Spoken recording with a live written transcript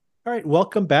All right,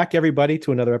 welcome back, everybody,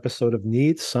 to another episode of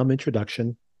Needs Some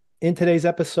Introduction. In today's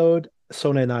episode,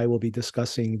 Sona and I will be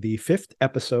discussing the fifth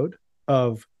episode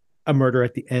of A Murder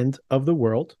at the End of the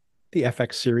World, the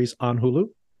FX series on Hulu,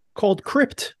 called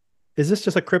Crypt. Is this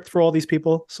just a crypt for all these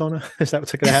people, Sona? Is that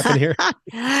what's going to happen here?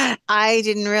 I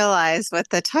didn't realize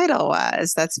what the title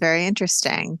was. That's very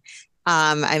interesting.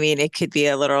 It could be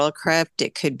a literal crypt.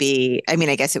 It could be, I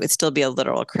guess it would still be a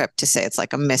literal crypt to say it's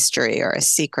like a mystery or a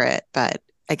secret, but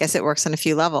I guess it works on a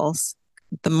few levels.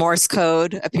 The Morse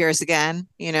code appears again,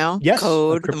 Yes, a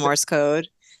code, the cryptic. Morse code. Did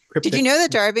you Cryptic. know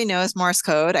that Darby knows Morse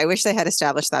code? I wish they had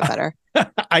established that better.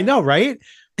 I know, right?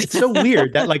 It's so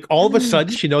weird that, like, all of a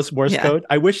sudden she knows Morse Yeah, code.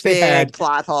 I wish they big had.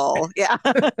 plot hole. Yeah.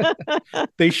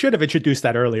 They should have introduced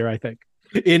that earlier, I think,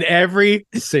 in every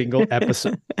single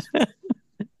episode.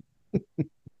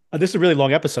 This is a really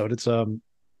long episode. It's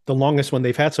the longest one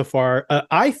they've had so far.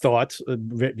 I thought,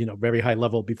 very high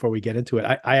level before we get into it.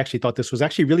 I actually thought this was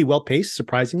actually really well paced,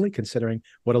 surprisingly, considering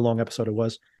what a long episode it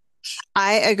was.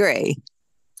 I agree.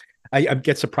 I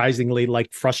get surprisingly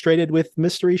like frustrated with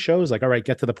mystery shows. Like, all right,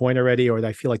 get to the point already, or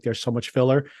I feel like there's so much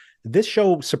filler. This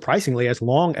show, surprisingly, as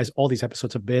long as all these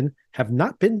episodes have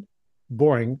not been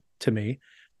boring to me.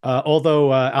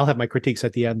 Although I'll have my critiques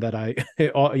at the end that I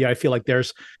feel like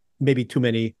there's maybe too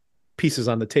many pieces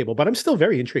on the table, but I'm still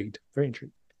very intrigued. Very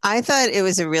intrigued. I thought it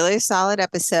was a really solid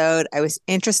episode. I was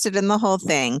interested in the whole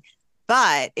thing,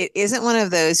 but it isn't one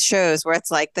of those shows where it's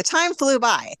like the time flew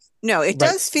by. No, it Right.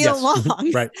 does feel Yes.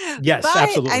 long, Right. Yes, but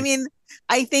absolutely.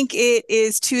 I think it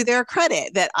is to their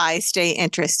credit that I stay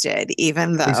interested,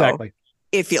 even though Exactly.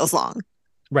 it feels long.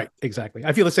 Right. Exactly.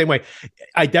 I feel the same way.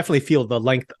 I definitely feel the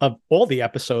length of all the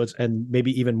episodes and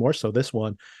maybe even more so this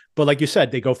one. But like you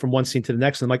said, they go from one scene to the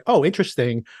next and I'm like, oh,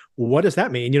 interesting. What does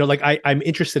that mean? Like I'm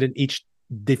interested in each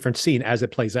different scene as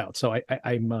it plays out. So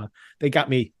I'm they got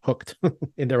me hooked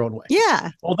in their own way.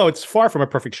 Yeah. Although it's far from a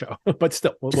perfect show, but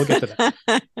still, we'll get to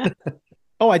that.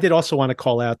 Oh, I did also want to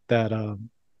call out that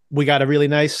we got a really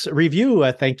nice review.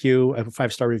 Thank you, a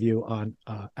 5-star review on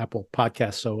Apple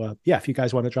Podcasts. So yeah, if you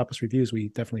guys want to drop us reviews, we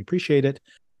definitely appreciate it.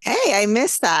 Hey, I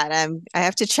missed that. I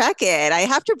have to check it. I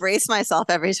have to brace myself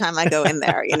every time I go in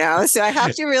there, So I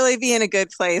have to really be in a good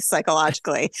place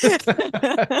psychologically.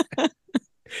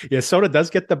 Yeah, Soda does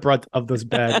get the brunt of those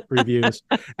bad reviews.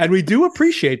 And we do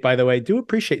appreciate, by the way,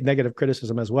 negative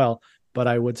criticism as well. But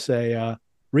I would say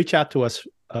reach out to us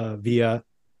via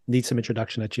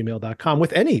needssomeintroduction@gmail.com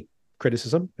with any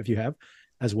criticism, if you have,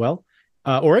 as well,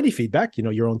 or any feedback,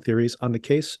 your own theories on the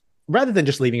case, rather than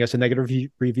just leaving us a negative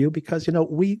review, because,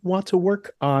 we want to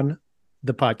work on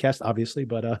the podcast, obviously,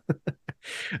 but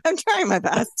I'm trying my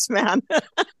best, man.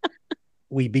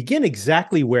 we begin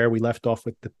exactly where we left off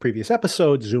with the previous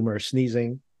episode. Zoomer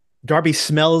sneezing. Darby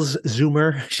smells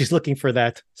Zoomer. She's looking for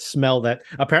that smell that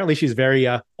apparently she's very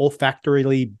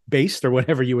olfactorily based, or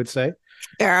whatever you would say.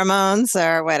 Pheromones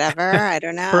or whatever. I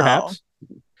don't know. Perhaps.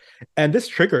 And this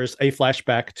triggers a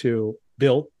flashback to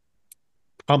Bill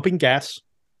pumping gas.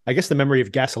 I guess the memory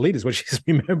of gasoline is what she's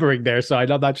remembering there. So I'm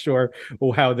not sure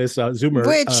how this Zoomer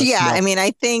smell.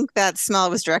 I think that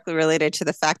smell was directly related to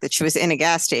the fact that she was in a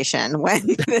gas station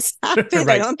when this happened. I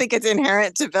Right. don't think it's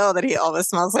inherent to Bill that he always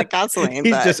smells like gasoline.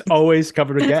 He's But just always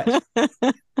covered with gas.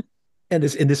 And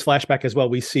in this flashback as well,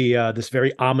 we see this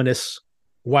very ominous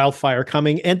wildfire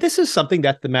coming. And this is something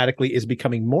that thematically is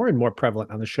becoming more and more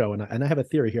prevalent on the show. And I have a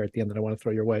theory here at the end that I want to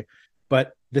throw your way.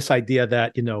 But this idea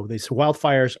that, these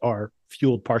wildfires are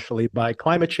fueled partially by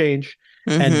climate change.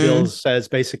 And Bill says,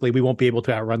 basically, we won't be able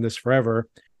to outrun this forever,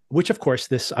 which, of course,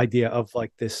 this idea of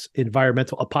like this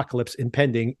environmental apocalypse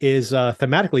impending is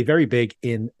thematically very big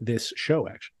in this show,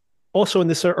 actually. Also, in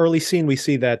this early scene, we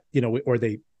see that, or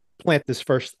they plant this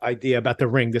first idea about the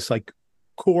ring, this like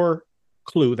core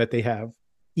clue that they have,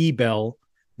 Ebel,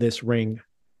 this ring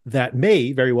that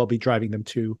may very well be driving them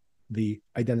to the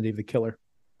identity of the killer.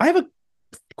 I have a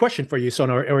question for you,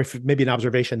 Sona, or if maybe an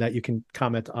observation that you can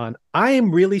comment on. I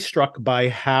am really struck by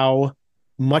how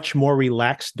much more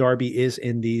relaxed Darby is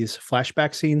in these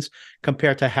flashback scenes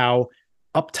compared to how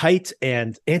uptight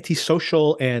and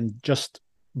antisocial and just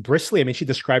bristly. I mean, she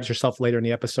describes herself later in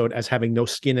the episode as having no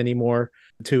skin anymore.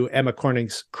 To Emma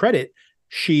Corning's credit,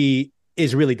 she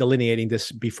is really delineating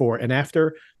this before and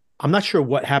after. I'm not sure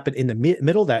what happened in the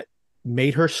middle that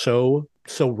made her so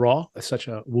raw, such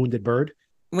a wounded bird.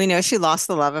 We know she lost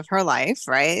the love of her life,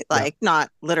 right? Like, not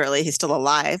literally, he's still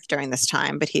alive during this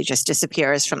time, but he just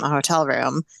disappears from the hotel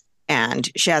room and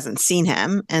she hasn't seen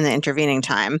him in the intervening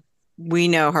time. We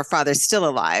know her father's still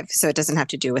alive, so it doesn't have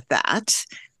to do with that.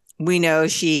 We know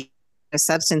she has a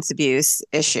substance abuse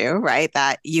issue, right?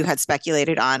 That you had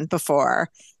speculated on before.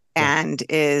 and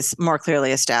is more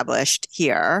clearly established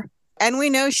here. And we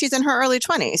know she's in her early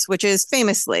 20s, which is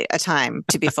famously a time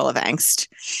to be full of angst.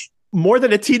 More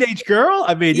than a teenage girl?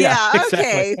 I mean, yeah,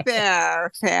 okay,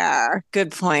 exactly. fair.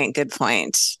 Good point.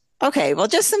 Okay, well,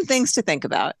 just some things to think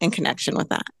about in connection with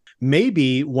that.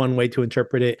 Maybe one way to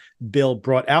interpret it, Bill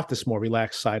brought out this more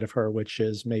relaxed side of her, which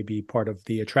is maybe part of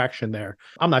the attraction there.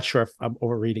 I'm not sure if I'm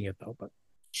overreading it, though. But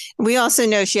we also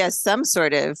know she has some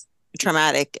sort of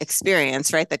traumatic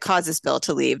experience, right, that causes Bill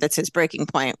to leave. That's his breaking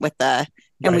point with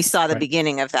and we saw the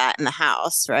beginning of that in the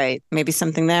house, right? Maybe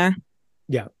something there.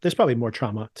 Yeah, there's probably more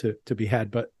trauma to be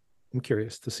had, but I'm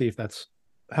curious to see if that's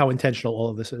how intentional all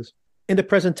of this is. In the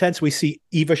present tense, we see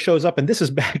Eva shows up, and this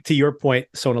is back to your point,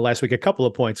 Sona, last week, a couple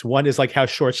of points. One is like how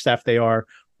short-staffed they are.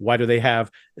 Why do they have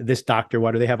this doctor?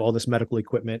 Why do they have all this medical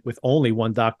equipment with only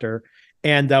one doctor?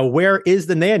 And where is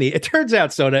the nanny? It turns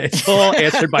out, Sona, it's all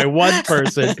answered by one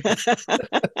person.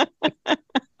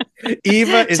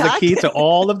 Eva is the key to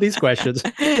all of these questions.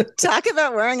 Talk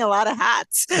about wearing a lot of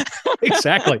hats.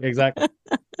 Exactly.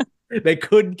 They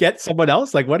couldn't get someone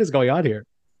else? Like, what is going on here?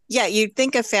 Yeah, you'd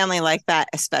think a family like that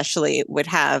especially would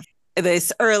have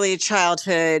this early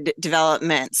childhood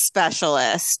development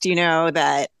specialist,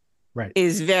 that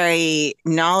is very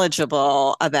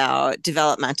knowledgeable about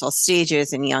developmental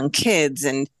stages and young kids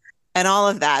and all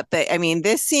of that. But I mean,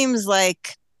 this seems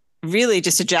like really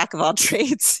just a jack of all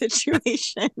trades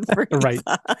situation for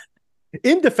Eva.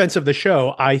 In defense of the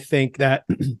show, I think that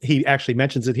he actually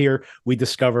mentions it here. We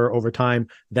discover over time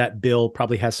that Bill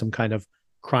probably has some kind of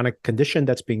chronic condition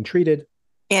that's being treated.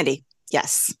 Andy,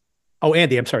 yes. Oh,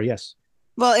 Andy, I'm sorry, yes.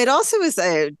 Well, it also is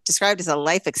described as a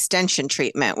life extension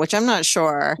treatment, which I'm not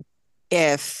sure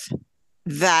if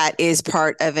that is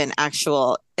part of an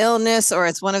actual illness or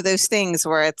it's one of those things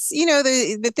where it's,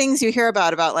 the things you hear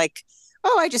about like,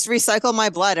 oh, I just recycle my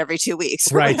blood every 2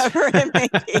 weeks or whatever it may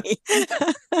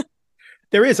be.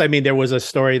 There was a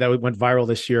story that went viral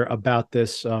this year about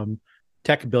this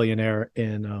tech billionaire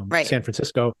in San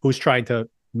Francisco who's trying to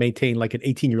maintain like an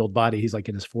 18-year-old body. He's like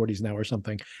in his 40s now or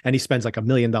something. And he spends like $1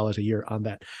 million a year on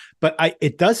that. But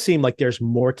it does seem like there's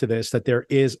more to this, that there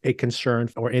is a concern,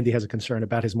 or Andy has a concern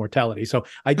about his mortality. So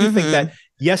I do think that,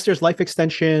 yes, there's life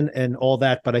extension and all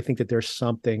that, but I think that there's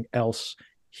something else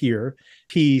here.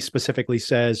 He specifically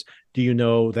says, do you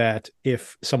know that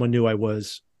if someone knew I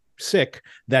was sick,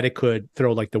 that it could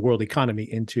throw like the world economy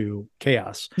into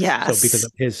chaos? Yes. So because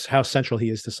of how central he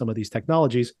is to some of these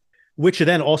technologies, which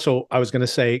then also, I was going to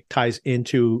say, ties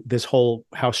into this whole,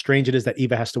 how strange it is that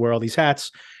Eva has to wear all these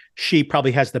hats. She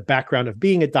probably has the background of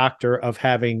being a doctor, of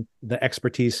having the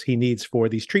expertise he needs for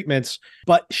these treatments,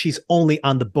 but she's only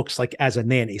on the books like as a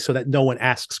nanny, so that no one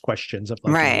asks questions of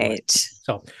like,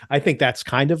 So I think that's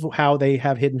kind of how they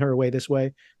have hidden her away this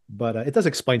way. But it does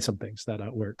explain some things that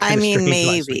were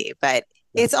maybe, but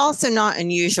it's also not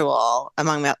unusual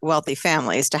among wealthy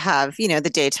families to have,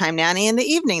 the daytime nanny and the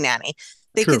evening nanny.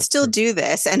 They could still do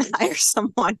this and hire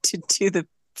someone to do the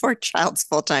poor child's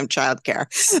full-time childcare.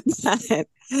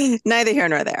 Neither here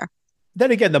nor there.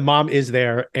 Then again, the mom is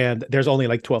there, and there's only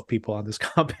like 12 people on this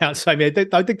compound. So I mean,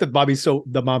 I think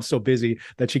the mom's so busy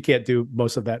that she can't do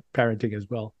most of that parenting as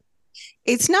well.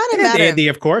 It's not a and matter Andy,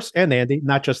 of course, and Andy,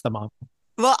 not just the mom.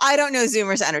 Well, I don't know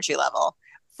Zoomer's energy level.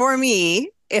 For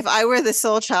me, if I were the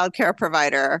sole childcare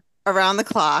provider around the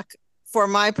clock for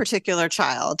my particular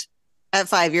child at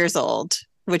 5 years old,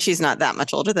 which he's not that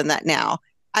much older than that now,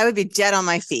 I would be dead on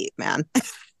my feet, man.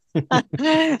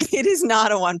 It is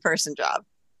not a one-person job.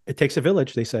 It takes a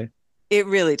village, they say. It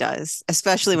really does,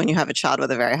 especially when you have a child with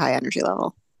a very high energy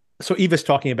level. So Eva's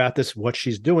talking about this, what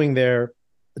she's doing there.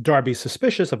 Darby's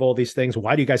suspicious of all these things.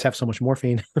 Why do you guys have so much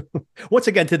morphine? Once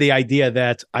again, to the idea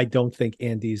that I don't think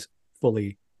Andy's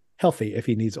fully healthy if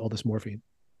he needs all this morphine.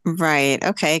 Right.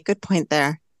 Okay. Good point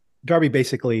there. Darby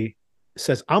basically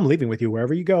says, I'm leaving with you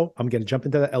wherever you go. I'm going to jump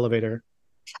into the elevator.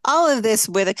 All of this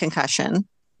with a concussion.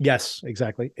 Yes,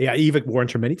 exactly. Yeah, Eva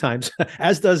warns her many times,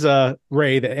 as does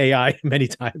Ray, the AI, many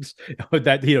times,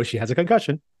 that, she has a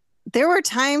concussion. There were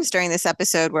times during this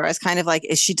episode where I was kind of like,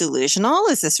 is she delusional?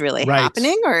 Is this really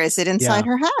happening? Or is it inside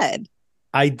her head?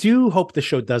 I do hope the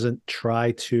show doesn't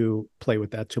try to play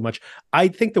with that too much. I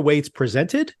think the way it's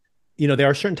presented, there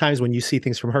are certain times when you see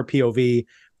things from her POV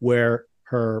where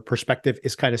her perspective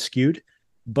is kind of skewed,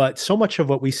 but so much of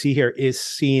what we see here is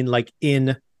seen like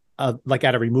in like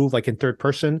at a remove, like in third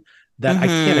person, that I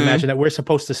can't imagine that we're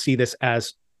supposed to see this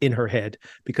as in her head,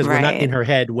 because we're not in her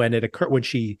head when when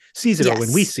she sees it, or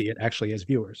when we see it actually as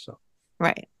viewers. So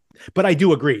but I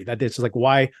do agree that it's like,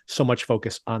 why so much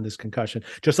focus on this concussion?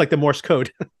 Just like the Morse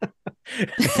code.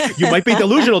 You might be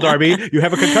delusional, Darby. You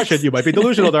have a concussion. You might be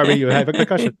delusional, Darby. You have a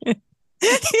concussion.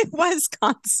 It was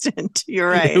constant.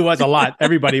 You're It right. was a lot.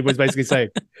 Everybody was basically saying,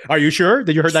 are you sure?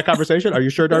 Did you heard that conversation? Are you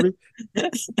sure, Darby?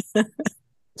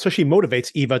 So she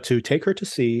motivates Eva to take her to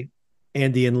see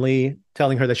Andy and Lee,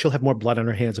 telling her that she'll have more blood on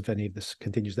her hands if any of this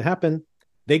continues to happen.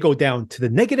 They go down to the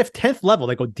negative 10th level.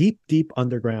 They go deep, deep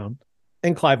underground.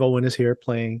 And Clive Owen is here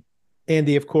playing.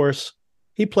 Andy, of course,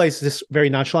 he plays this very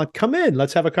nonchalant, come in,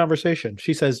 let's have a conversation.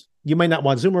 She says, you might not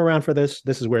want Zoomer around for this.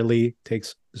 This is where Lee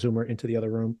takes Zoomer into the other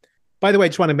room. By the way, I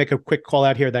just want to make a quick call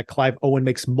out here that Clive Owen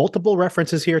makes multiple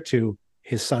references here to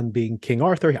his son being King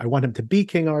Arthur. I want him to be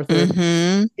King Arthur.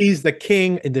 Mm-hmm. He's the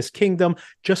king in this kingdom.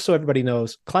 Just so everybody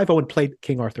knows, Clive Owen played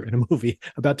King Arthur in a movie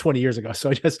about 20 years ago. So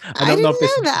I don't know if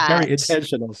this is very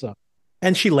intentional. So,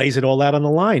 and she lays it all out on the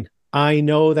line. I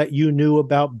know that you knew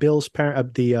about Bill's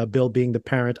parent, Bill being the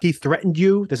parent. He threatened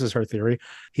you. This is her theory.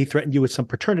 He threatened you with some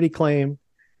paternity claim.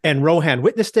 And Rohan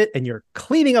witnessed it, and you're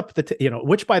cleaning up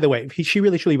which, by the way, she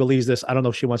really truly believes this. I don't know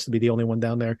if she wants to be the only one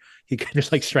down there. He could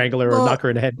just like strangle her or knock her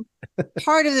in the head.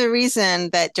 Part of the reason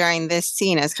that during this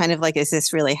scene is kind of like, is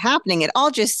this really happening? It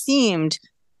all just seemed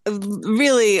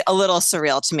really a little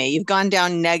surreal to me. You've gone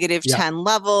down negative 10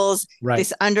 levels, right.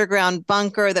 This underground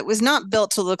bunker that was not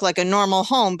built to look like a normal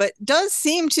home, but does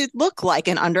seem to look like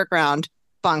an underground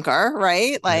bunker,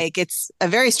 right? Like it's a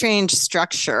very strange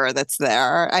structure that's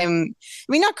there. I mean,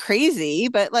 not crazy,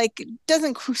 but like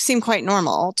doesn't seem quite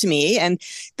normal to me. And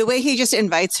the way he just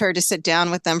invites her to sit down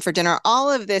with them for dinner,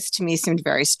 all of this to me seemed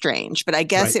very strange, but I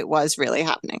guess it was really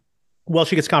happening. Well,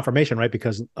 she gets confirmation, right?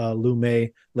 Because Lou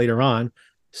May later on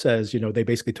says, they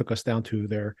basically took us down to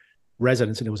their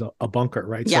residence and it was a bunker,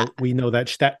 right? Yeah. So we know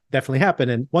that definitely happened.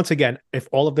 And once again, if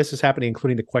all of this is happening,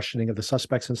 including the questioning of the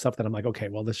suspects and stuff, then I'm like, okay,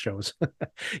 well, this shows,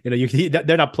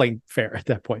 they're not playing fair at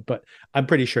that point, but I'm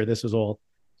pretty sure this was all.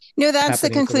 No, that's the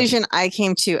conclusion I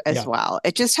came to as well.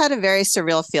 It just had a very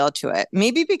surreal feel to it.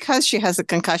 Maybe because she has a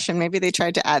concussion, maybe they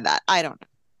tried to add that. I don't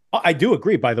know. I do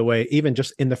agree, by the way, even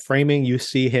just in the framing, you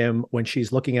see him when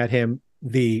she's looking at him,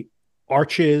 the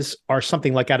arches are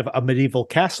something like out of a medieval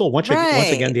castle. Once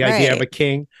again, the idea of a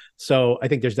king. So I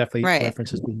think there's definitely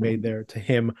references being made there to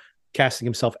him casting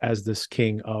himself as this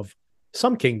king of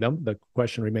some kingdom. The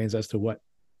question remains as to what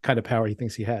kind of power he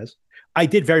thinks he has. I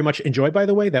did very much enjoy, by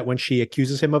the way, that when she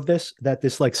accuses him of this, that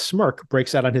this like smirk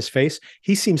breaks out on his face.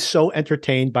 He seems so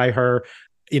entertained by her.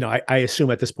 I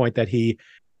assume at this point that he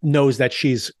knows that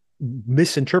she's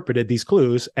misinterpreted these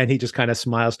clues and he just kind of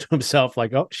smiles to himself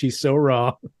like, oh, she's so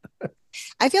wrong.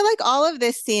 I feel like all of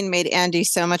this scene made Andy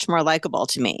so much more likable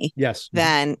to me. Yes.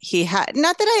 Than he had.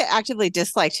 Not that I actively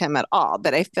disliked him at all,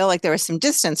 but I feel like there was some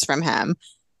distance from him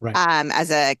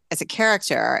as a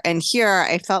character. And here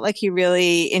I felt like he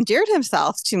really endeared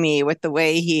himself to me with the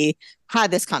way he had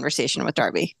this conversation with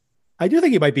Darby. I do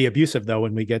think he might be abusive, though,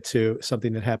 when we get to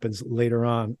something that happens later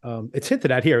on. It's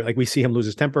hinted at here. Like we see him lose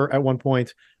his temper at one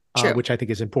point, which I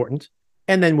think is important.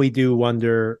 And then we do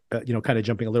wonder, kind of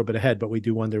jumping a little bit ahead, but we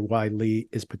do wonder why Lee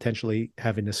is potentially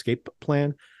having an escape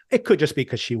plan. It could just be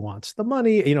because she wants the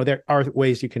money. There are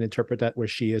ways you can interpret that where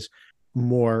she is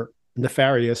more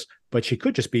nefarious, but she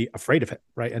could just be afraid of it,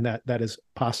 right? And that is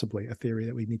possibly a theory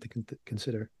that we need to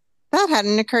consider. That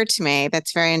hadn't occurred to me.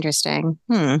 That's very interesting.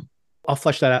 I'll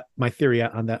flesh that out, my theory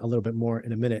out on that a little bit more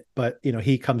in a minute. But,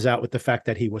 he comes out with the fact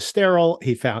that he was sterile.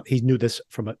 He knew this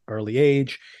from an early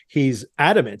age. He's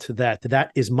adamant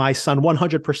that is my son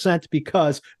 100%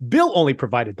 because Bill only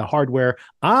provided the hardware.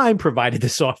 I'm provided the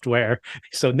software.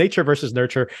 So nature versus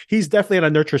nurture. He's definitely on the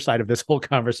nurture side of this whole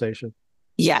conversation.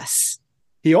 Yes.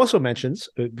 He also mentions,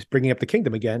 bringing up the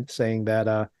kingdom again, saying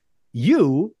that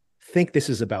you think this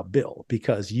is about Bill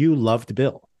because you loved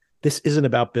Bill. This isn't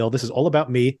about Bill. This is all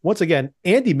about me. Once again,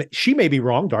 Andy, she may be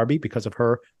wrong, Darby, because of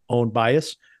her own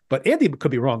bias, but Andy could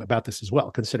be wrong about this as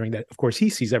well, considering that, of course, he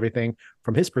sees everything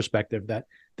from his perspective, that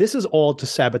this is all to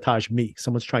sabotage me.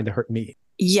 Someone's trying to hurt me.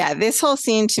 Yeah, this whole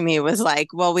scene to me was like,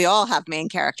 well, we all have main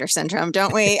character syndrome,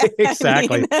 don't we?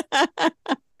 Exactly.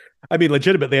 I mean,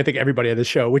 legitimately, I think everybody on the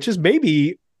show, which is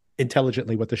maybe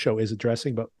intelligently what the show is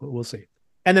addressing, but we'll see.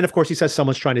 And then, of course, he says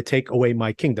someone's trying to take away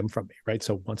my kingdom from me, right?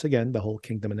 So once again, the whole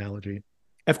kingdom analogy.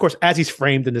 Of course, as he's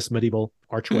framed in this medieval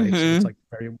archway, so it's like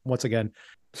once again.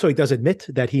 So he does admit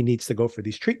that he needs to go for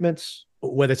these treatments,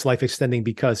 whether it's life extending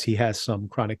because he has some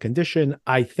chronic condition.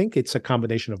 I think it's a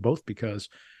combination of both because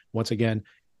once again,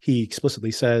 he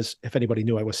explicitly says, if anybody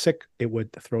knew I was sick, it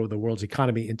would throw the world's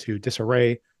economy into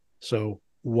disarray. So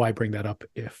why bring that up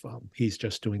if he's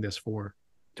just doing this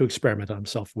to experiment on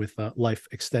himself with life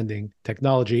extending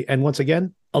technology? And once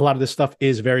again, a lot of this stuff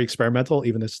is very experimental,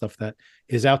 even the stuff that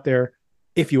is out there.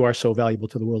 If you are so valuable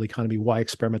to the world economy, why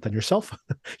experiment on yourself?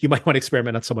 You might want to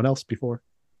experiment on someone else before.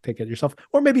 take it yourself.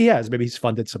 Or maybe he has. Maybe he's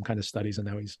funded some kind of studies and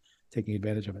now he's taking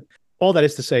advantage of it. All that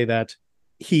is to say that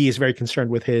he is very concerned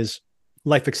with his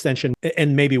life extension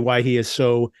and maybe why he is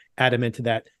so adamant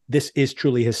that this is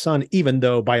truly his son, even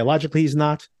though biologically he's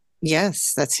not.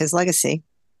 Yes, that's his legacy.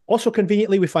 Also,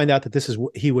 conveniently, we find out that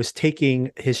he was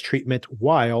taking his treatment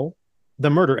while the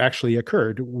murder actually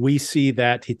occurred. We see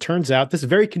that he turns out, this is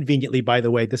very conveniently, by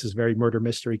the way, this is very murder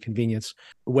mystery convenience,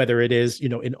 whether it is,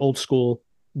 an old school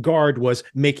guard was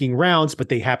making rounds, but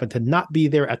they happened to not be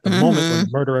there at the moment when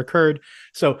the murder occurred.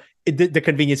 So the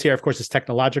convenience here, of course, is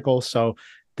technological. So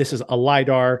this is a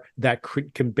LiDAR that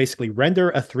can basically render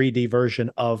a 3D version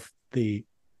of the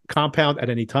compound at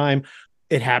any time.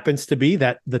 It happens to be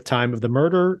that the time of the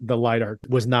murder, the LiDAR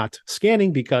was not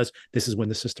scanning because this is when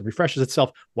the system refreshes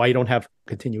itself. Why you don't have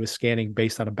continuous scanning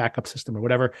based on a backup system or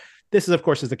whatever. This is, of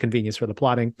course, is the convenience for the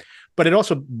plotting. But it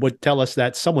also would tell us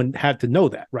that someone had to know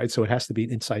that, right? So it has to be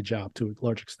an inside job to a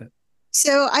large extent.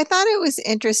 So I thought it was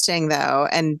interesting, though,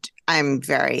 and I'm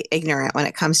very ignorant when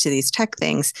it comes to these tech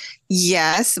things.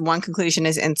 Yes, one conclusion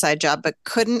is inside job, but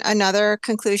couldn't another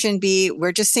conclusion be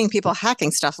we're just seeing people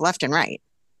hacking stuff left and right?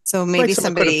 So maybe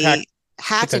somebody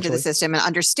hacked into the system and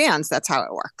understands that's how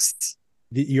it works.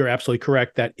 You're absolutely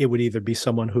correct that it would either be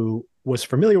someone who was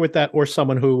familiar with that or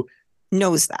someone who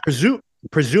knows that.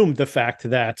 Presumed the fact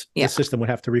that the system would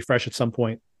have to refresh at some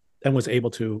point and was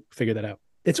able to figure that out.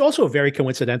 It's also very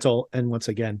coincidental. And once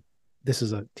again, this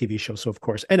is a TV show, so of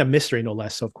course, and a mystery no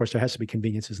less. So of course, there has to be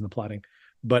conveniences in the plotting,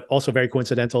 but also very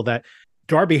coincidental that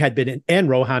Darby had been and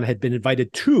Rohan had been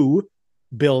invited to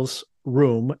Bill's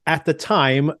room at the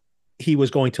time he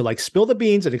was going to spill the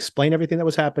beans and explain everything that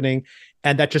was happening.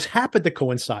 And that just happened to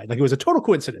coincide. It was a total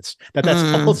coincidence that's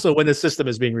also when the system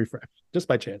is being refreshed, just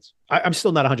by chance. I'm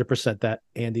still not 100% that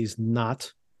Andy's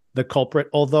not the culprit,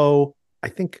 although I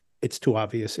think it's too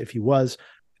obvious if he was.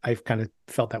 I've kind of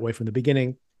felt that way from the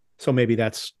beginning. So maybe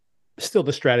that's still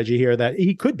the strategy here, that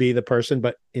he could be the person,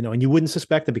 but, and you wouldn't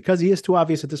suspect him because he is too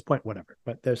obvious at this point, whatever.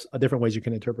 But there's different ways you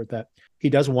can interpret that.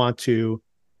 He does want to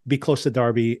be close to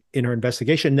Darby in her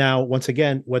investigation. Now, once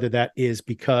again, whether that is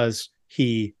because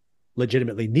he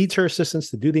legitimately needs her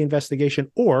assistance to do the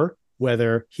investigation or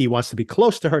whether he wants to be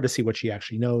close to her to see what she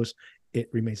actually knows, it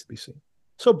remains to be seen.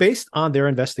 So based on their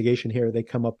investigation here, they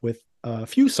come up with a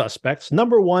few suspects.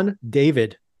 Number one,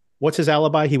 David. What's his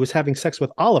alibi? He was having sex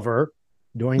with Oliver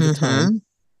during the time.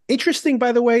 Interesting,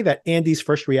 by the way, that Andy's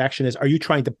first reaction is, are you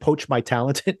trying to poach my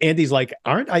talent? And Andy's like,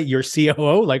 aren't I your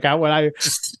COO? How would I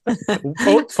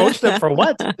poach them for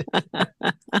what?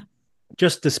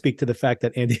 Just to speak to the fact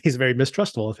that Andy is very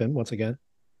mistrustful of him, once again.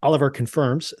 Oliver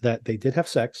confirms that they did have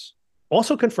sex,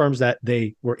 also confirms that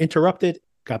they were interrupted,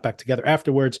 got back together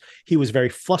afterwards. He was very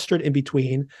flustered in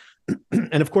between.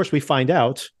 And of course, we find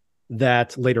out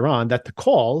that later on that the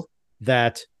call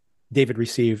that David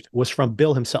received was from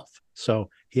Bill himself. So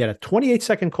he had a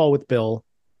 28-second call with Bill,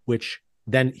 which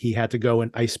then he had to go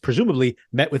and presumably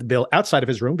met with Bill outside of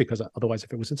his room, because otherwise,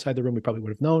 if it was inside the room, we probably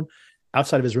would have known.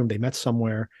 Outside of his room, they met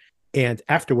somewhere. And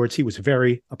afterwards, he was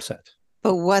very upset.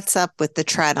 But what's up with the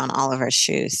tread on Oliver's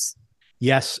shoes?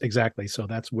 Yes, exactly. So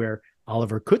that's where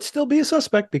Oliver could still be a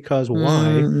suspect, because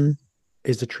why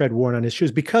is the tread worn on his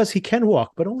shoes? Because he can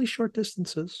walk, but only short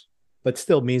distances, but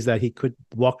still means that he could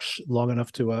walk long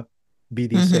enough to be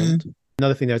the assailant.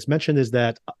 Another thing that's mentioned is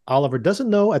that Oliver doesn't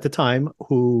know at the time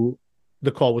who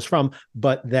the call was from,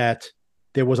 but that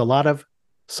there was a lot of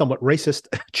somewhat racist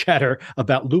chatter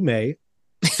about Lume.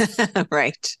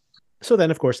 Right. So then,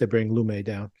 of course, they bring Lume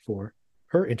down for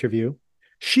her interview.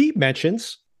 She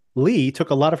mentions Lee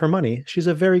took a lot of her money. She's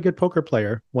a very good poker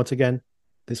player. Once again,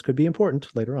 this could be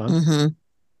important later on.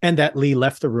 And that Lee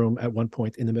left the room at one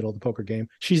point in the middle of the poker game.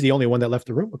 She's the only one that left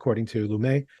the room, according to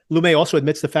Lume. Lume also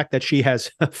admits the fact that she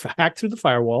has hacked through the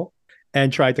firewall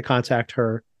and tried to contact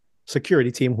her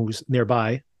security team, who's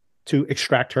nearby, to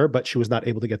extract her, but she was not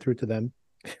able to get through to them.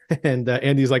 And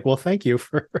Andy's like, well, thank you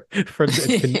for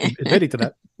admitting to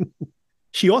that.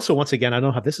 She also, once again, I don't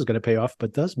know how this is going to pay off,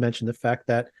 but does mention the fact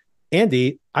that,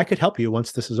 Andy, I could help you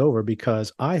once this is over,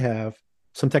 because I have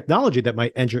some technology that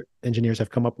my engineers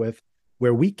have come up with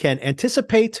where we can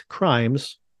anticipate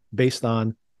crimes based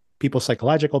on people's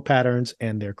psychological patterns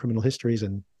and their criminal histories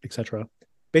and etc.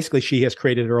 Basically, she has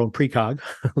created her own precog,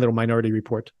 a little Minority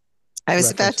Report. I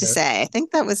was about to say, I think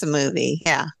that was a movie.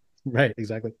 Yeah. Right,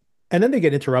 exactly. And then they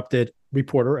get interrupted. A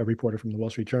reporter from the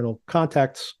Wall Street Journal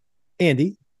contacts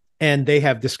Andy, and they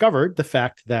have discovered the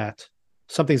fact that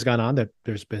something's gone on, that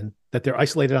they're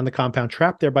isolated on the compound,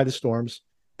 trapped there by the storms,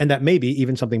 and that maybe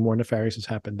even something more nefarious has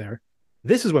happened there.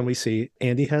 This is when we see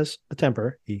Andy has a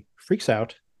temper. He freaks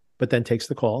out, but then takes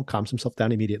the call, calms himself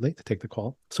down immediately to take the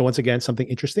call. So once again, something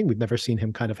interesting. We've never seen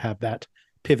him kind of have that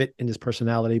pivot in his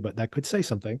personality, but that could say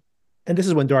something. And this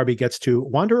is when Darby gets to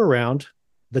wander around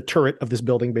the turret of this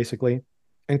building, basically,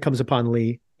 and comes upon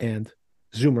Lee and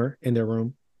Zoomer in their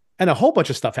room. And a whole bunch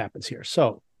of stuff happens here.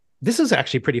 So this is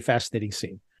actually a pretty fascinating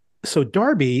scene. So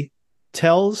Darby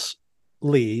tells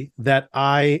Lee that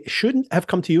I shouldn't have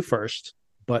come to you first,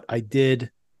 but I did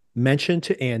mention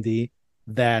to Andy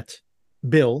that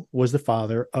Bill was the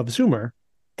father of Zoomer.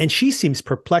 And she seems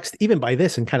perplexed even by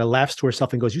this and kind of laughs to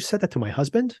herself and goes, "You said that to my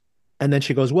husband?" And then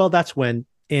she goes, "Well, that's when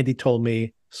Andy told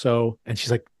me so." And she's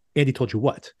like, "Andy told you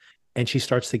what?" And she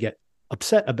starts to get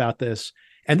upset about this.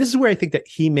 And this is where I think that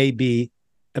he may be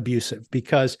abusive,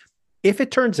 because if it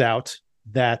turns out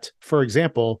that, for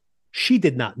example, she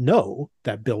did not know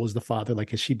that Bill was the father,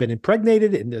 like has she been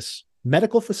impregnated in this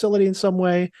medical facility in some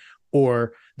way,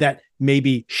 or that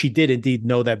maybe she did indeed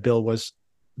know that Bill was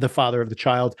the father of the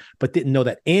child, but didn't know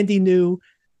that Andy knew.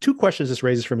 Two questions this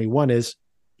raises for me. One is,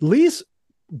 Lee's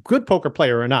good poker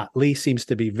player or not, Lee seems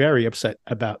to be very upset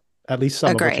about at least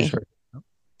some of what she's heard.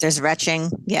 There's retching.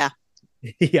 Yeah.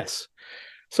 Yes.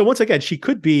 So once again, she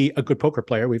could be a good poker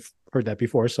player. We've heard that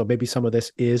before. So maybe some of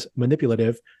this is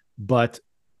manipulative, but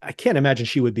I can't imagine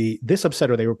she would be this upset,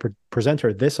 or they would present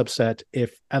her this upset,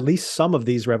 if at least some of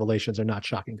these revelations are not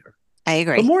shocking to her. I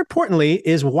agree. But more importantly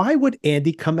is, why would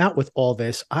Andy come out with all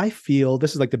this? I feel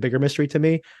this is like the bigger mystery to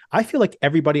me. I feel like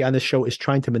everybody on this show is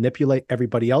trying to manipulate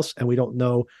everybody else, and we don't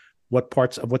know what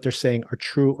parts of what they're saying are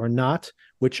true or not,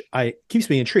 which keeps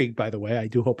me intrigued, by the way. I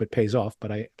do hope it pays off,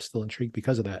 but I'm still intrigued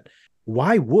because of that.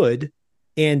 Why would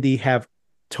Andy have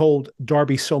told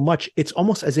Darby so much? It's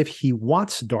almost as if he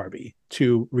wants Darby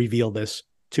to reveal this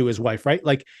to his wife, right?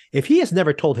 Like, if he has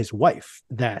never told his wife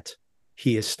that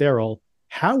he is sterile,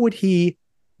 how would he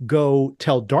go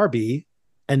tell Darby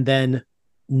and then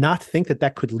not think that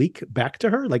that could leak back to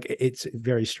her? Like, it's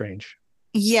very strange.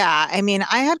 Yeah. I mean,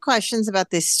 I had questions about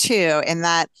this too, in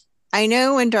that I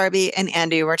know when Darby and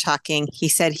Andy were talking, he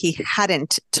said he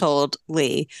hadn't told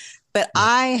Lee, but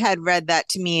I had read that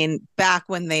to mean back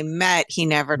when they met, he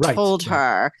never told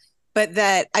her, but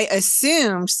that I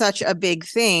assumed such a big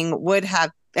thing would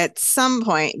have at some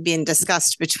point been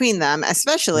discussed between them,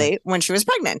 especially when she was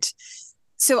pregnant.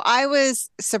 So I was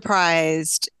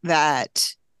surprised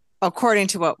that, according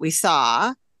to what we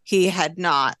saw, he had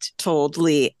not told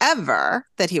Lee ever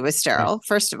that he was sterile,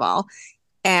 first of all,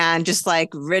 and just like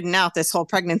ridden out this whole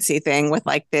pregnancy thing with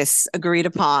like this agreed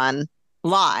upon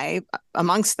lie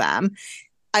amongst them.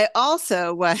 I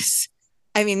also was,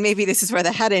 I mean, maybe this is where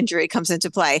the head injury comes into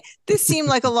play. This seemed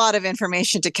like a lot of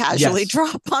information to casually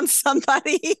drop on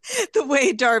somebody the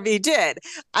way Darby did.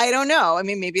 I don't know. I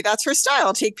mean, maybe that's her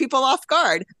style, take people off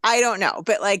guard. I don't know.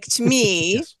 But like, to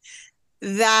me,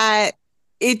 that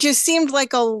it just seemed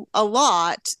like a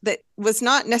lot that was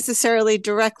not necessarily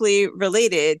directly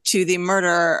related to the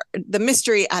murder, the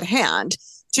mystery at hand,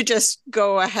 to just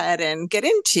go ahead and get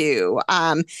into.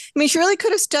 I mean, she really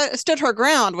could have stood her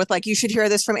ground with like, you should hear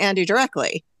this from Andy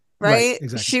directly, right?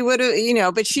 Exactly. She would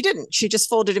have, but she didn't. She just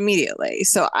folded immediately.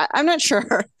 So I'm not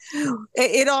sure.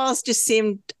 It all just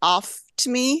seemed off to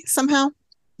me somehow.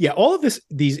 Yeah, all of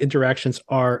these interactions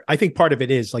are, I think part of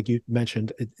it is, like you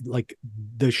mentioned, like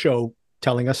the show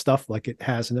telling us stuff like it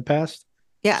has in the past.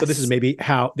 Yeah. So this is maybe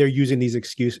how they're using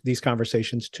these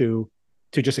conversations to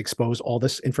just expose all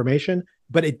this information.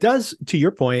 But it does, to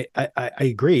your point, I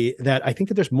agree that I think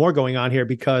that there's more going on here,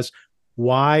 because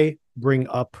why bring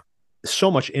up so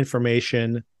much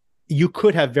information? You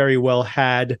could have very well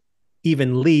had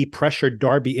even Lee pressured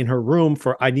Darby in her room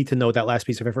for, I need to know that last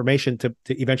piece of information to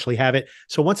eventually have it.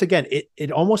 So once again,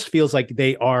 it almost feels like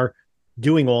they are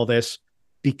doing all this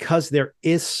because there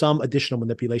is some additional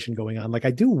manipulation going on. Like,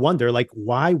 I do wonder, like,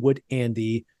 why would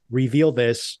Andy reveal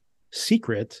this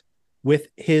secret with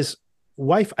his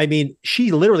wife? I mean,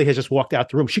 she literally has just walked out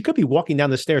the room. She could be walking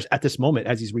down the stairs at this moment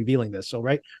as he's revealing this. So,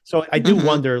 right. So I do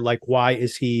wonder, like, why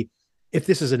is he, if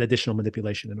this is an additional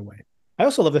manipulation in a way. I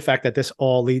also love the fact that this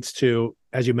all leads to,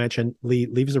 as you mentioned, Lee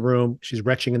leaves the room. She's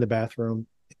retching in the bathroom.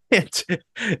 And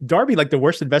Darby, like the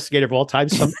worst investigator of all time,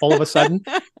 all of a sudden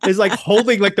is like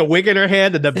holding like the wig in her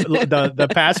hand and the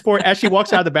passport as she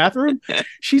walks out of the bathroom.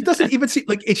 She doesn't even see,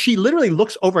 like, she literally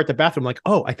looks over at the bathroom like,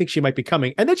 oh, I think she might be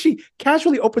coming. And then she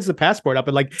casually opens the passport up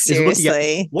and like is looking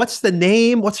at, what's the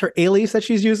name? What's her alias that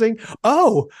she's using?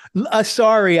 Oh,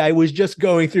 sorry, I was just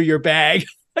going through your bag.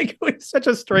 Like, it was such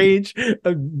a strange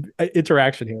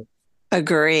interaction here.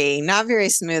 Agree. Not very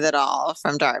smooth at all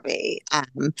from Darby.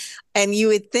 And you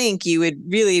would think you would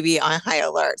really be on high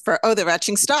alert for, oh, the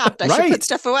retching stopped. I should Right. put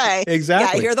stuff away. Yeah, I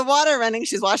Exactly. hear the water running.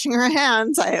 She's washing her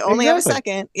hands. I only have a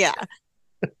Exactly. second. Yeah.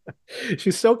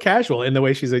 She's so casual in the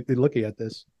way she's like, looking at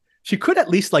this. She could at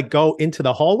least like go into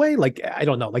the hallway. Like, I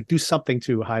don't know, like do something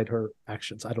to hide her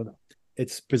actions. I don't know.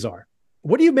 It's bizarre.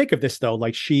 What do you make of this though?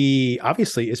 Like she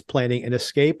obviously is planning an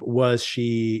escape. Was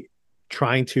she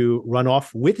trying to run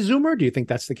off with Zoomer? Do you think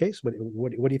that's the case? What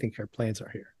do you think her plans are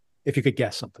here? If you could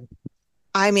guess something.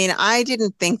 I mean, I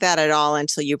didn't think that at all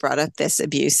until you brought up this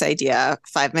abuse idea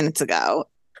 5 minutes ago.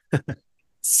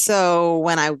 So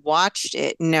when I watched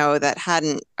it, no, that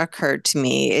hadn't occurred to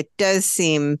me. It does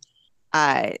seem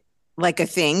uh, like a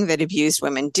thing that abused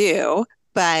women do,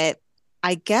 but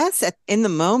I guess in the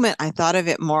moment, I thought of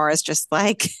it more as just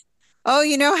like, oh,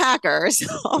 hackers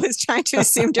always trying to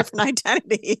assume different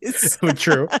identities.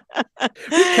 True.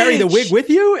 You carry the wig with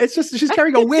you? It's just she's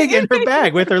carrying a wig in her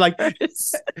bag with her, like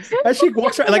as she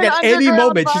walks around, like at any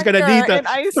moment she's gonna need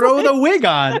to throw the wig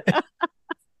on.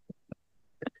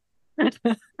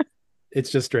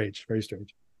 It's just strange, very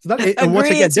strange. And once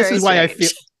again, this is why I feel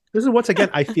this is once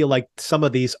again I feel like some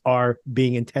of these are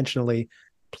being intentionally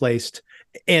placed.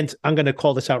 And I'm going to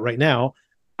call this out right now.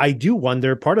 I do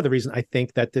wonder, part of the reason I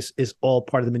think that this is all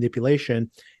part of the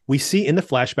manipulation, we see in the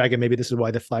flashback, and maybe this is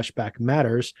why the flashback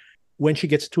matters, when she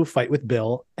gets to a fight with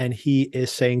Bill and he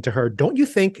is saying to her, don't you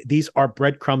think these are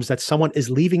breadcrumbs that someone is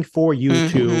leaving for you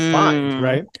to find,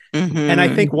 right? And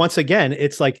I think once again,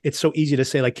 it's like, it's so easy to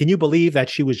say, like, can you believe that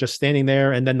she was just standing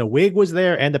there and then the wig was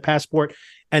there and the passport?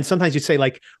 And sometimes you say,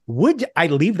 like, would I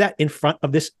leave that in front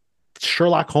of this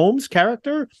Sherlock Holmes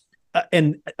character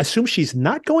and assume she's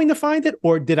not going to find it?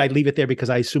 Or did I leave it there because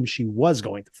I assumed she was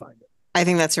going to find it? I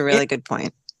think that's a really good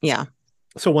point. Yeah.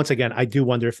 So once again, I do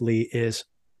wonder if Lee is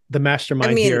the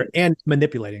mastermind here and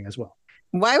manipulating as well.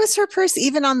 Why was her purse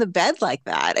even on the bed like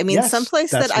that? I mean, yes,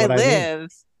 someplace that I live,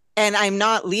 and I'm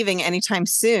not leaving anytime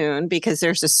soon because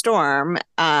there's a storm.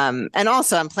 And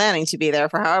also I'm planning to be there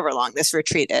for however long this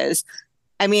retreat is.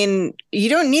 I mean, you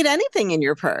don't need anything in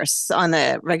your purse on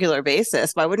a regular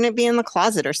basis. Why wouldn't it be in the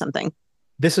closet or something?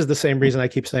 This is the same reason I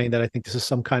keep saying that I think this is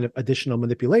some kind of additional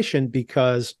manipulation,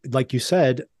 because like you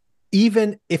said,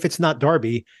 even if it's not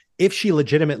Darby, if she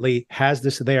legitimately has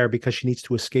this there because she needs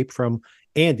to escape from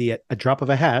Andy at a drop of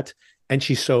a hat, and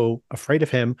she's so afraid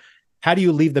of him, how do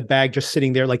you leave the bag just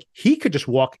sitting there? Like, he could just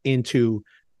walk into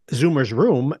Zoomer's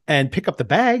room and pick up the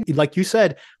bag. Like you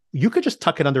said, you could just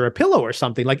tuck it under a pillow or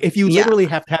something. Like, if you literally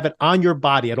have to have it on your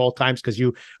body at all times because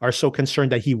you are so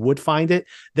concerned that he would find it,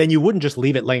 then you wouldn't just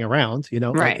leave it laying around,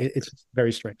 Right. Like, it's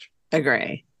very strange.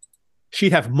 Agree.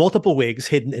 She'd have multiple wigs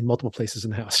hidden in multiple places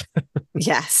in the house.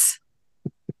 Yes.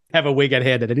 Have a wig at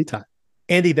hand at any time.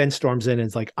 Andy then storms in and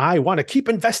is like, I want to keep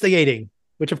investigating,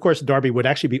 which of course Darby would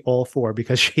actually be all for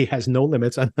because she has no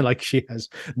limits and like she has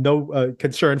no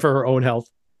concern for her own health.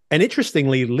 And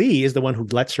interestingly, Lee is the one who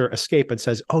lets her escape and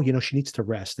says, oh, she needs to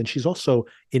rest. And she's also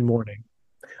in mourning.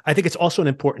 I think it's also an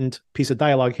important piece of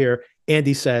dialogue here.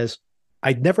 Andy says,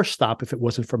 I'd never stop if it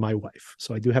wasn't for my wife.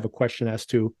 So I do have a question as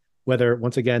to whether,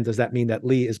 once again, does that mean that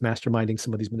Lee is masterminding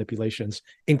some of these manipulations,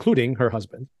 including her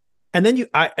husband? And then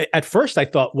at first I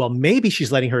thought, well, maybe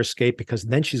she's letting her escape because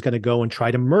then she's going to go and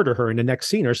try to murder her in the next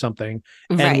scene or something.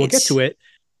 Right. And we'll get to it.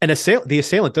 And the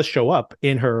assailant does show up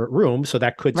in her room, so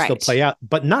that could still play out,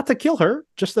 but not to kill her,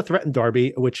 just to threaten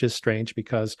Darby, which is strange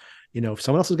because, if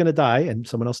someone else is going to die and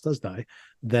someone else does die,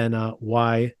 then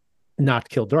why not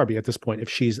kill Darby at this point if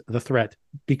she's the threat?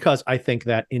 Because I think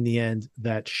that in the end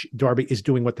that Darby is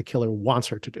doing what the killer wants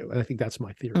her to do. And I think that's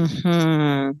my theory.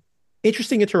 Mm-hmm.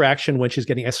 Interesting interaction when she's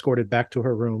getting escorted back to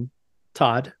her room.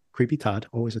 Todd, creepy Todd,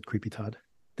 always a creepy Todd.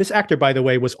 This actor, by the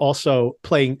way, was also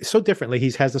playing so differently.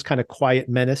 He has this kind of quiet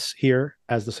menace here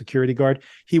as the security guard.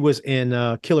 He was in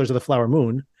Killers of the Flower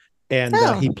Moon, and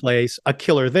he plays a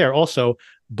killer there also,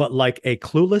 but like a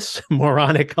clueless,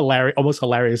 moronic, almost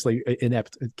hilariously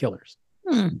inept killers.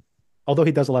 Although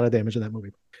he does a lot of damage in that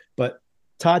movie. But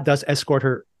Todd does escort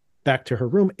her back to her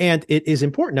room. And it is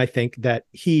important, I think, that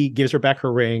he gives her back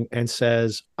her ring and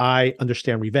says, I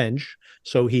understand revenge.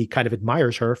 So he kind of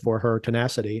admires her for her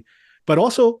tenacity, but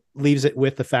also leaves it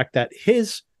with the fact that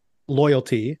his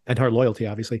loyalty, and her loyalty,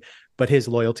 obviously, but his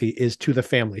loyalty is to the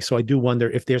family. So I do wonder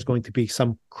if there's going to be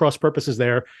some cross purposes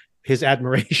there, his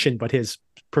admiration, but his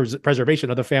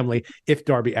preservation of the family, if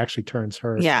Darby actually turns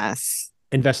her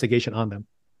investigation on them.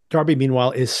 Darby,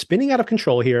 meanwhile, is spinning out of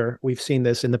control here. We've seen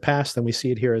this in the past, and we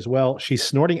see it here as well. She's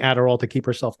snorting Adderall to keep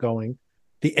herself going.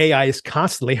 The AI is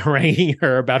constantly haranguing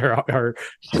her about her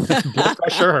blood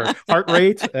pressure, her heart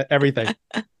rate, everything.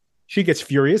 She gets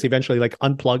furious, eventually like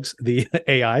unplugs the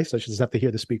AI, so she doesn't have to hear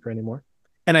the speaker anymore.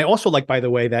 And I also like, by the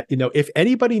way, that, if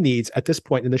anybody needs at this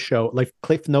point in the show, like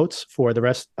cliff notes for the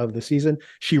rest of the season,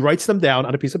 she writes them down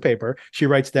on a piece of paper. She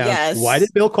writes down, why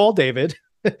did Bill call David?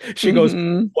 She goes,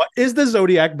 what is the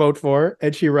Zodiac boat for?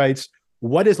 And she writes,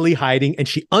 what is Lee hiding? And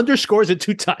she underscores it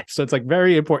 2 times. So it's like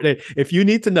very important. If you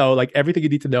need to know, like everything you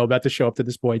need to know about the show up to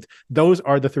this point, those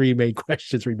are the 3 main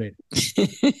questions remaining.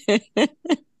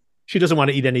 She doesn't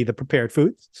want to eat any of the prepared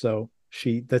foods. So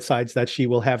she decides that she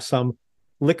will have some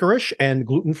licorice and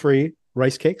gluten-free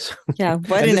rice cakes. Yeah,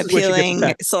 what an appealing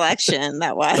selection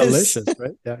that was. Delicious,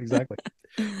 right? Yeah, exactly.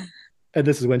 And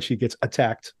this is when she gets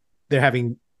attacked. They're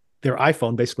having their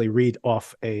iPhone basically read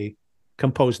off a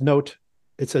composed note.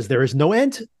 It says, there is no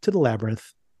end to the labyrinth.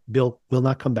 Bill will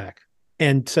not come back.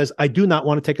 And says, I do not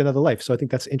want to take another life. So I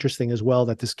think that's interesting as well,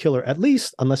 that this killer, at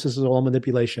least, unless this is all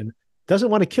manipulation,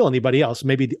 doesn't want to kill anybody else.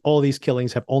 Maybe all these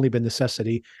killings have only been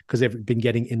necessity because they've been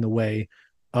getting in the way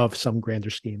of some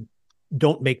grander scheme.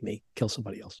 Don't make me kill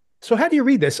somebody else. So how do you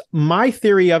read this? My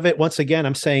theory of it, once again,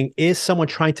 I'm saying, is someone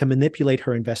trying to manipulate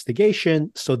her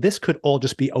investigation? So this could all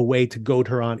just be a way to goad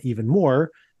her on even more.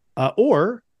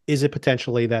 Or is it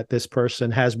potentially that this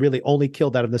person has really only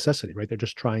killed out of necessity, right? They're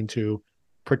just trying to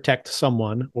protect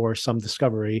someone or some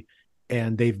discovery,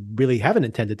 and they really haven't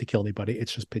intended to kill anybody.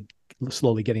 It's just been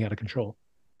slowly getting out of control.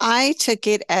 I took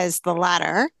it as the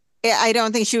latter. I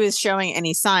don't think she was showing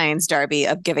any signs, Darby,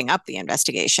 of giving up the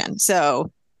investigation.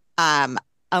 So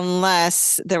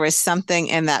unless there was something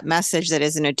in that message that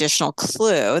is an additional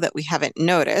clue that we haven't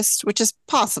noticed, which is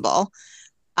possible.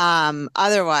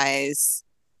 Otherwise,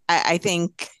 I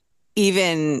think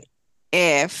even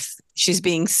if she's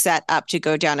being set up to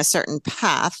go down a certain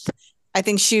path, I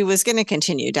think she was going to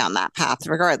continue down that path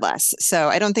regardless. So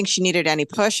I don't think she needed any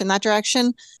push in that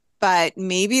direction. But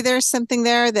maybe there's something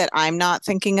there that I'm not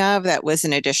thinking of that was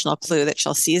an additional clue that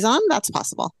she'll seize on. That's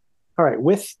possible. All right.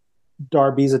 With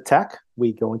Darby's attack,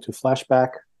 we go into flashback.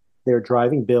 They're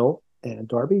driving Bill and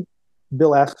Darby.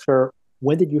 Bill asks her,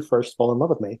 when did you first fall in love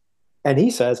with me? And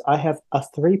he says, I have a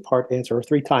 3-part answer, or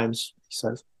 3 times, he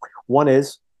says. One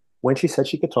is when she said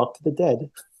she could talk to the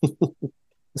dead. The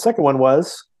second one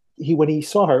was when he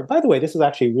saw her. By the way, this is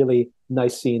actually a really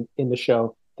nice scene in the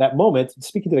show. That moment,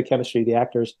 speaking to the chemistry of the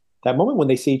actors, that moment when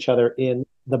they see each other in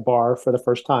the bar for the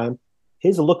first time,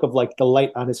 his look of like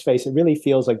delight on his face, it really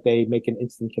feels like they make an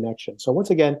instant connection. So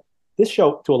once again, this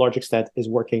show to a large extent is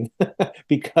working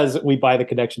because we buy the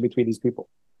connection between these people.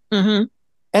 Mm-hmm.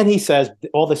 And he says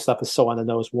all this stuff is so on the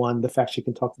nose. 1, the fact she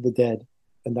can talk to the dead,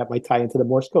 and that might tie into the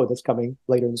Morse code that's coming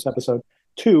later in this episode.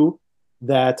 2,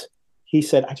 that he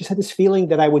said, I just had this feeling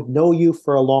that I would know you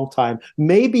for a long time,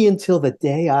 maybe until the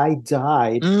day I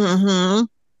died,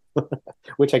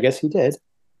 which I guess he did.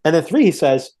 And then 3, he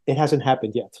says, it hasn't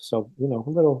happened yet. So, a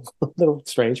little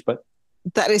strange, but.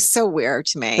 That is so weird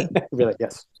to me. Really,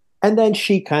 yes. And then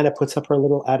she kind of puts up her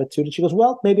little attitude and she goes,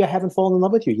 well, maybe I haven't fallen in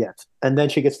love with you yet. And then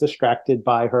she gets distracted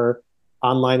by her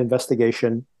online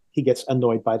investigation. He gets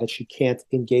annoyed by that she can't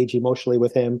engage emotionally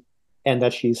with him and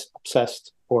that she's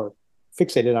obsessed or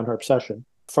fixated on her obsession.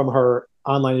 From her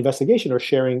online investigation or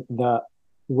sharing the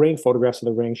ring, photographs of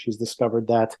the ring, she's discovered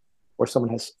that, or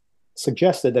someone has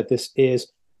suggested that this is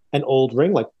an old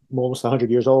ring, like almost 100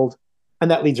 years old.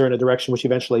 And that leads her in a direction which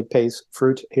eventually pays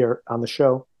fruit here on the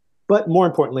show. But more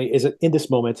importantly, is that in this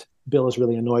moment, Bill is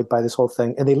really annoyed by this whole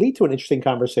thing. And they lead to an interesting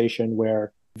conversation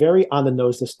where very on the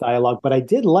nose, this dialogue. But I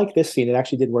did like this scene. It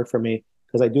actually did work for me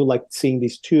because I do like seeing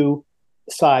these 2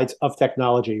 sides of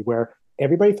technology where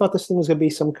everybody thought this thing was going to be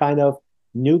some kind of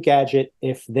new gadget.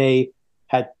 If they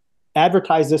had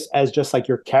advertised this as just like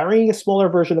you're carrying a smaller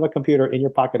version of a computer in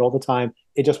your pocket all the time,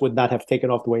 it just would not have taken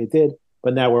off the way it did.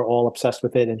 But now we're all obsessed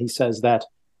with it. And he says that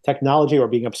technology or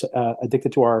being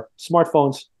addicted to our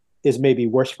smartphones is maybe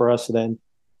worse for us than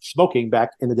smoking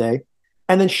back in the day.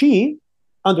 And then she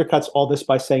undercuts all this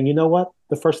by saying, you know what?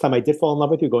 The first time I did fall in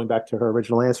love with you, going back to her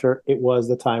original answer, it was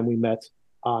the time we met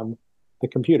on the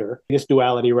computer. This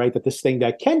duality, right? That this thing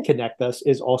that can connect us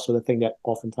is also the thing that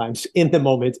oftentimes in the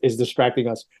moment is distracting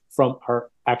us from our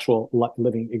actual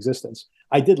living existence.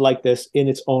 I did like this in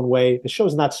its own way. The show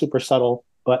is not super subtle,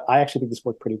 but I actually think this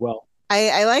worked pretty well.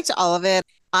 I liked all of it.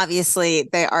 Obviously,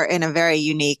 they are in a very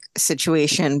unique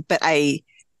situation, but I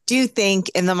do think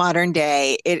in the modern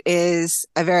day, it is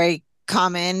a very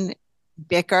common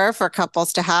bicker for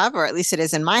couples to have, or at least it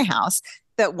is in my house,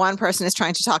 that one person is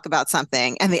trying to talk about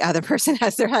something and the other person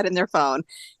has their head in their phone,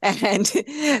 and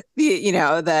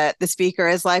the speaker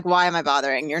is like, why am I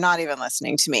bothering? You're not even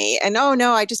listening to me. And oh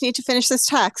no, I just need to finish this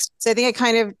text. So I think it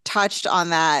kind of touched on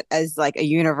that as like a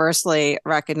universally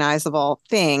recognizable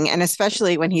thing. And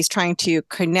especially when he's trying to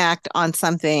connect on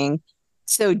something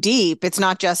so deep, it's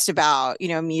not just about,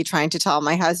 me trying to tell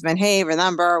my husband, hey,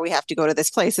 remember, we have to go to this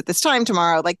place at this time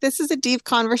tomorrow. Like, this is a deep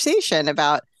conversation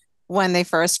about when they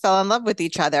first fell in love with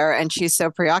each other, and she's so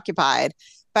preoccupied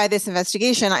by this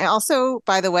investigation. I also,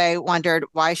 by the way, wondered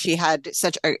why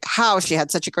how she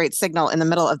had such a great signal in the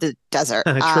middle of the desert.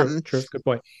 True. Good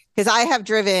point. Because I have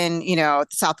driven, the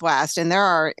Southwest, and there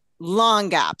are long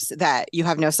gaps that you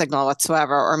have no signal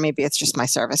whatsoever, or maybe it's just my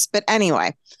service. But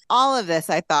anyway, all of this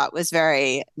I thought was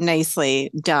very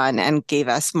nicely done and gave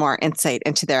us more insight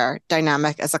into their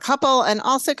dynamic as a couple, and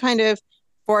also kind of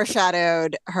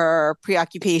foreshadowed her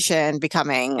preoccupation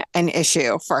becoming an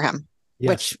issue for him,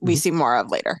 which we see more of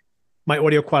later. My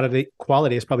audio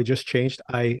quality has probably just changed.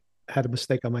 I had a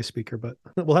mistake on my speaker, but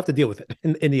we'll have to deal with it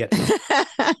in the end.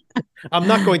 I'm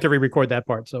not going to re-record that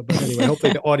part. But anyway,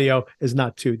 hopefully the audio is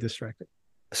not too distracting.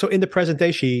 So in the present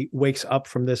day, she wakes up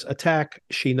from this attack.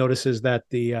 She notices that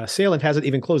the assailant hasn't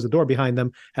even closed the door behind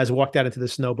them, has walked out into the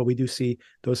snow, but we do see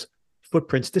those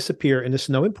footprints disappear in the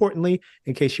snow. Importantly,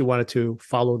 in case you wanted to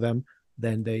follow them,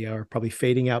 then they are probably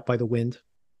fading out by the wind.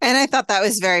 And I thought that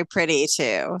was very pretty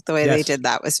too. The way they did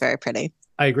that was very pretty.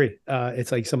 I agree.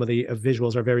 It's like some of the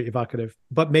visuals are very evocative,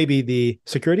 but maybe the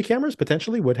security cameras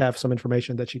potentially would have some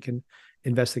information that she can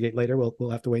investigate later.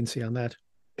 We'll have to wait and see on that.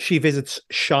 She visits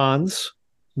SHON's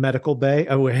medical bay,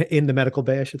 in the medical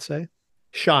bay, I should say.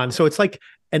 SHON. So it's like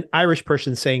an Irish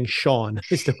person saying Sean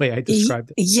is the way I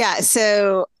described it. Yeah.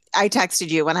 So I texted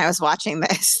you when I was watching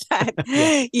this that,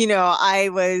 I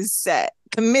was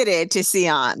committed to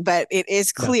Sian, but it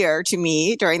is clear to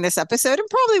me during this episode, and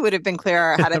probably would have been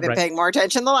clearer had I been paying more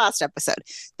attention the last episode,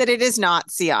 that it is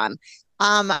not Sian.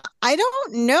 I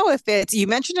don't know if you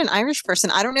mentioned an Irish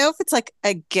person. I don't know if it's like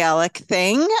a Gaelic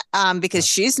thing, because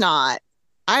she's not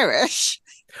Irish.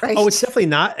 Right? Oh, it's definitely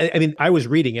not. I mean, I was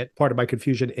reading it. Part of my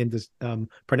confusion in this,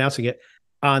 pronouncing it.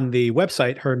 On the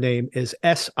website, her name is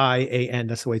Sian.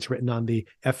 That's the way it's written on the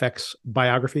FX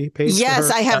biography page.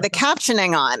 Yes, I have the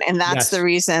captioning on, and that's the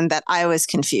reason that I was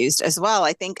confused as well.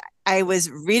 I think I was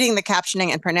reading the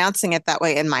captioning and pronouncing it that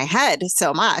way in my head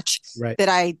so much that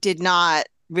I did not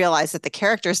realize that the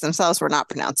characters themselves were not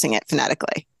pronouncing it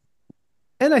phonetically.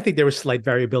 And I think there was slight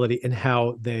variability in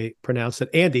how they pronounced it.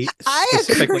 Andy, I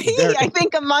agree. I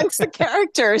think amongst the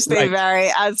characters, they vary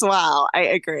as well. I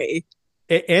agree.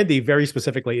 Andy very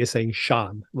specifically is saying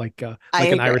Sean, like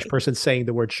an Irish person saying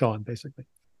the word Sean, basically.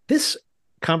 This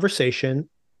conversation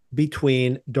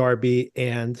between Darby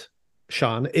and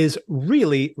SHON is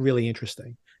really, really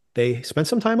interesting. They spend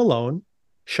some time alone.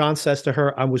 SHON says to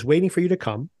her, I was waiting for you to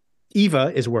come.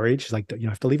 Eva is worried. She's like, you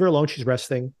have to leave her alone. She's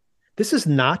resting. This is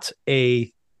not a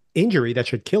injury that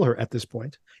should kill her at this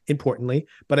point, importantly,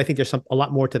 but I think there's a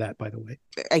lot more to that, by the way.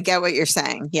 I get what you're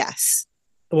saying. Yes.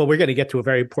 Well, we're going to get to a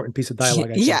very important piece of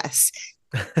dialogue. Yes.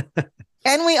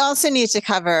 And we also need to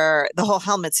cover the whole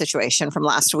helmet situation from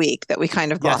last week that we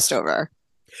kind of glossed over.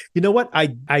 You know what?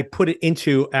 I put it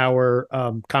into our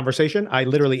conversation. I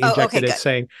literally injected it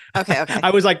saying, okay.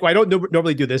 I was like, well, I don't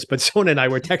normally do this, but Sona and I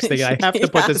were texting and I have to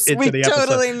put this into the episode. We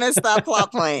totally missed that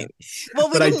plot point. Well,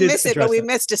 we didn't miss it, but we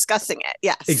missed discussing it.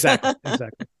 Yes. Exactly.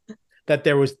 That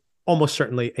there was almost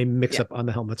certainly a mix-up on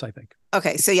the helmets, I think.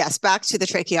 Okay. So yes, back to the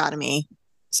tracheotomy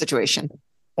situation.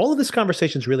 All of this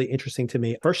conversation is really interesting to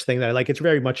me. First thing that I like, it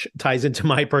very much ties into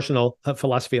my personal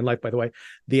philosophy in life, by the way,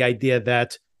 the idea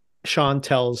that SHON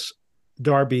tells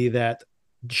Darby that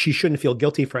she shouldn't feel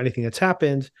guilty for anything that's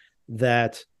happened,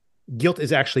 that guilt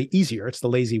is actually easier. It's the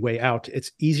lazy way out.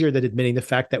 It's easier than admitting the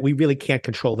fact that we really can't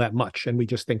control that much, and we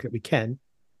just think that we can.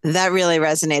 That really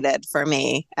resonated for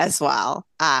me as well.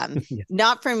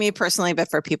 Not for me personally, but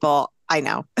for people I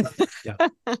know.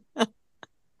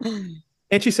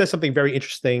 And she says something very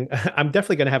interesting. I'm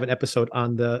definitely going to have an episode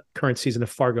on the current season of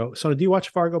Fargo. So do you watch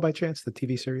Fargo by chance, the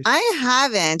TV series? I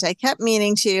haven't. I kept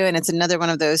meaning to, and it's another one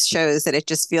of those shows that it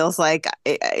just feels like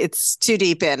it's too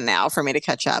deep in now for me to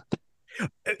catch up.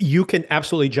 You can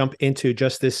absolutely jump into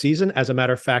just this season. As a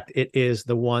matter of fact, it is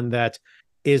the one that's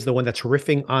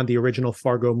riffing on the original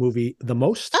Fargo movie the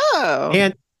most. Oh.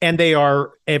 And they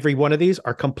are, every one of these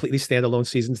are completely standalone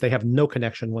seasons. They have no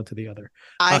connection one to the other.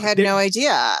 I had no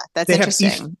idea. That's They have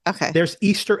interesting. Okay. There's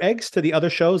Easter eggs to the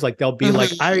other shows. Like they'll be like,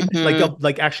 they'll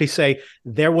like actually say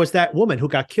there was that woman who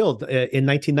got killed in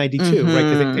 1992, right?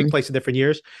 Because they take place in different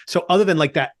years. So other than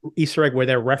like that Easter egg where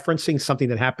they're referencing something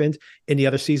that happened in the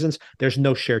other seasons, there's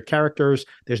no shared characters.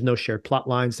 There's no shared plot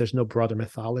lines. There's no broader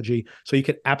mythology. So you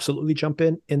can absolutely jump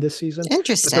in this season.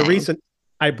 Interesting. But the reason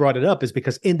I brought it up is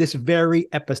because in this very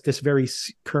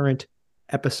current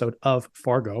episode of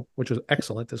Fargo, which was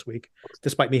excellent this week,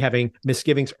 despite me having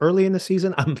misgivings early in the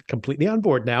season, I'm completely on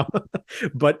board now.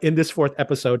 But in this 4th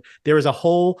episode, there is a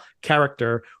whole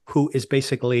character who is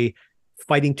basically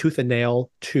fighting tooth and nail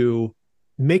to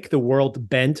make the world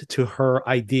bend to her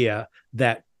idea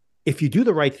that if you do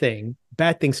the right thing,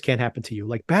 bad things can't happen to you.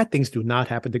 Like bad things do not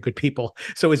happen to good people.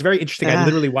 So it's very interesting. I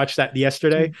literally watched that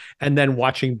yesterday and then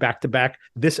watching back to back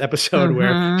this episode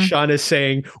where Sean is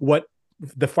saying what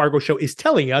the Fargo show is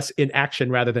telling us in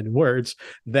action rather than in words,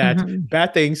 that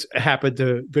bad things happen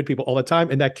to good people all the time,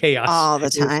 and that chaos all the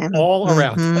time, is all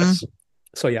around us.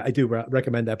 So yeah, I do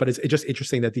recommend that. But it's just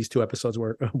interesting that these 2 episodes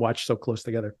were watched so close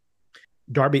together.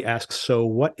 Darby asks, so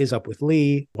what is up with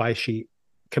Lee? Why is she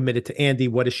committed to Andy?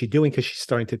 What is she doing? Because she's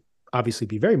starting to obviously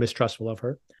be very mistrustful of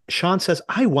her. Sean says,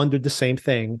 I wondered the same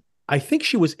thing. I think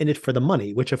she was in it for the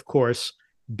money, which of course,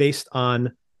 based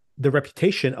on the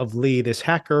reputation of Lee, this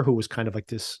hacker who was kind of like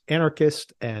this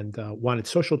anarchist and wanted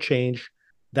social change,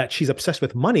 that she's obsessed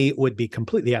with money would be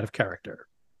completely out of character.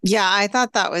 Yeah, I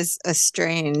thought that was a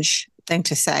strange thing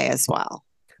to say as well.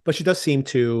 But she does seem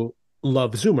to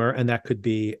love Zoomer, and that could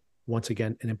be, once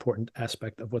again, an important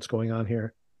aspect of what's going on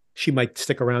here. She might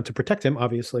stick around to protect him,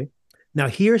 obviously. Now,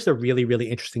 here's the really, really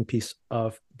interesting piece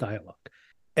of dialogue.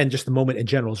 And just the moment in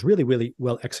general is really, really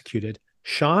well executed.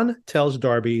 Sean tells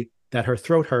Darby that her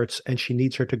throat hurts and she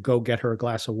needs her to go get her a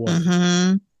glass of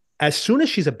water. As soon as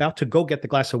she's about to go get the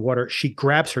glass of water, she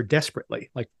grabs her desperately,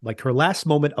 like her last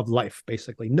moment of life,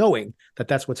 basically, knowing that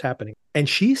that's what's happening. And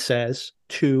she says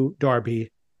to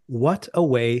Darby, what a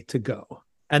way to go.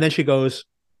 And then she goes,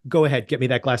 go ahead, get me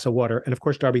that glass of water. And of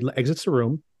course, Darby exits the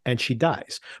room and she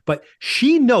dies. But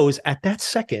she knows at that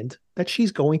second that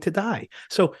she's going to die.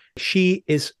 So she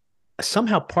is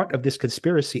somehow part of this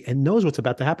conspiracy and knows what's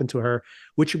about to happen to her,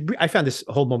 which I found this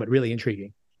whole moment really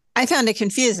intriguing. I found it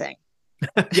confusing.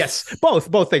 Yes,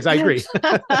 both things. I agree.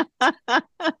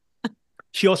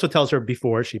 She also tells her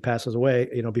before she passes away,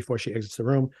 before she exits the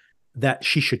room, that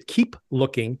she should keep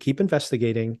looking, keep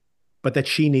investigating, but that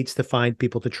she needs to find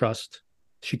people to trust.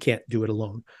 She can't do it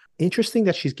alone. Interesting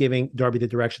that she's giving Darby the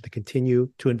direction to continue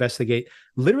to investigate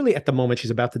literally at the moment she's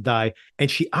about to die. And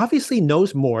she obviously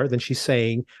knows more than she's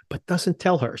saying, but doesn't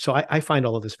tell her. So I find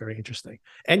all of this very interesting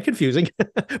and confusing,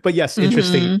 but yes,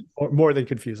 interesting or more than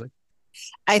confusing.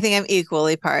 I think I'm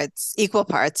equal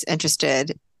parts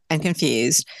interested and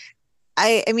confused.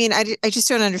 I mean, I just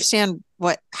don't understand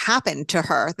what happened to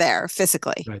her there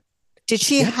physically. Right. Did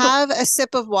she have a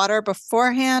sip of water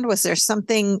beforehand? Was there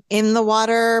something in the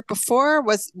water before?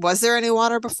 Was there any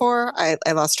water before? I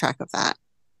lost track of that.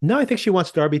 No, I think she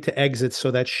wants Darby to exit so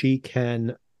that she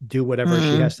can do whatever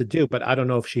she has to do. But I don't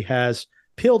know if she has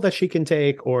pill that she can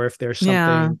take or if there's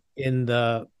something in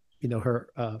the,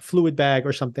 her fluid bag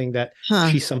or something that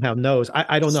she somehow knows.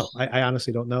 I don't know. I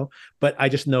honestly don't know. But I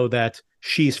just know that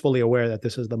she's fully aware that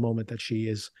this is the moment that she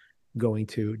is going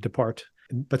to depart,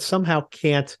 but somehow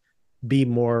can't be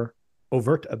more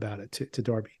overt about it to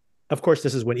Darby. Of course,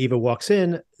 this is when Eva walks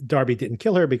in. Darby didn't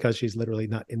kill her because she's literally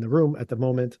not in the room at the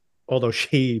moment, although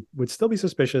she would still be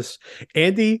suspicious.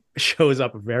 Andy shows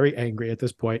up very angry at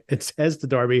this point and says to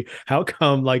Darby, how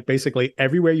come, like, basically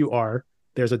everywhere you are,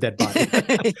 there's a dead body,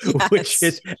 which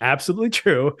is absolutely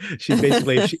true. She's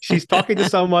basically, she's talking to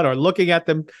someone or looking at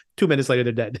them. 2 minutes later,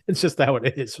 they're dead. It's just how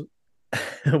it is.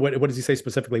 What does he say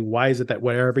specifically? Why is it that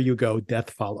wherever you go, death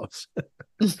follows?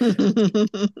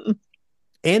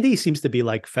 Andy seems to be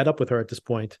like fed up with her at this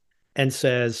point and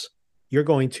says, you're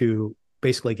going to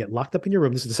basically get locked up in your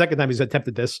room. This is the second time he's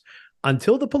attempted this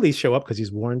until the police show up because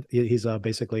he's warned. He's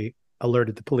basically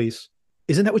alerted the police.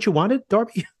 Isn't that what you wanted,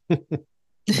 Darby?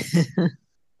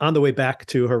 On the way back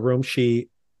to her room, she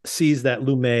sees that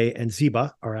Lume and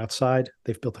Ziba are outside.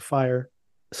 They've built a fire.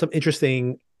 Some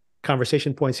interesting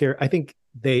conversation points here. I think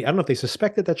I don't know if they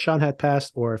suspected that Sean had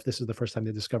passed or if this is the first time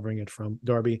they're discovering it from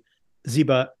Darby.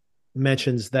 Ziba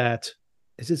mentions that,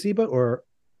 is it Ziba or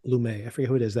Lume? I forget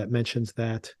who it is that mentions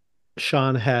that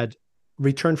Sean had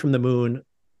returned from the moon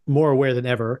more aware than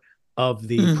ever of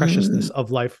the preciousness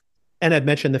of life and had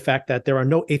mentioned the fact that there are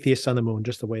no atheists on the moon,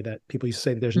 just the way that people used to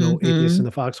say that there's no atheists in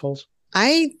the foxholes.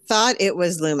 I thought it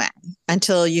was Lume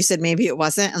until you said maybe it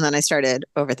wasn't, and then I started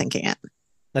overthinking it.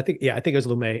 I think it was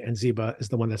Lume, and Ziba is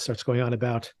the one that starts going on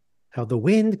about how the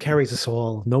wind carries us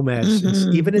all, nomads,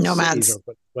 even in cities Nomads.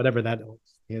 or whatever that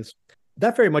is.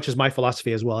 That very much is my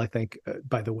philosophy as well, I think.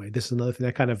 By the way, this is another thing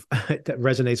that kind of that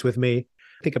resonates with me.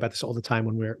 I think about this all the time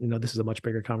when we're, this is a much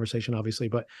bigger conversation, obviously,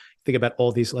 but think about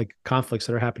all these like conflicts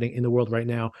that are happening in the world right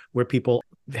now where people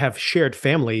have shared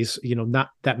families, not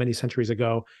that many centuries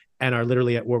ago and are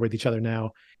literally at war with each other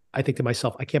now. I think to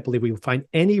myself, I can't believe we would find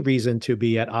any reason to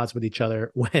be at odds with each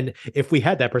other when, if we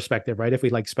had that perspective, right? If we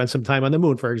like spent some time on the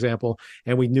moon, for example,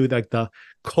 and we knew like the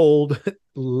cold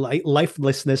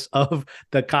lifelessness of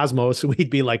the cosmos, we'd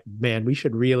be like, man, we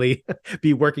should really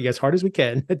be working as hard as we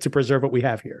can to preserve what we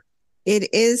have here.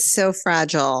 It is so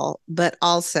fragile, but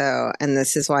also, and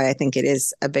this is why I think it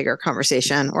is a bigger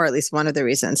conversation, or at least one of the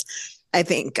reasons, I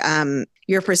think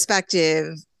your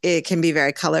perspective, it can be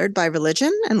very colored by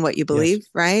religion and what you believe, yes.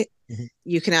 Right? Mm-hmm.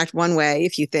 You can act one way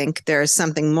if you think there's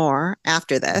something more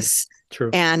after this. True.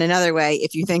 And another way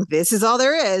if you think this is all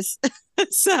there is.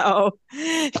 So,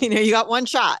 you got one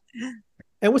shot.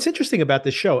 And what's interesting about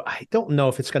this show, I don't know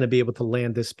if it's going to be able to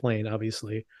land this plane,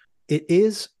 obviously. It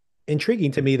is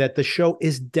intriguing to me that the show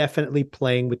is definitely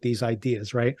playing with these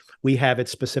ideas, right? We have it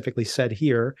specifically said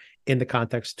here in the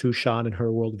context to SHON and her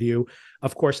worldview.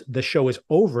 Of course, the show is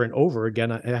over and over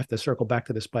again. I have to circle back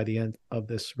to this by the end of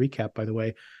this recap, by the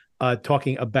way,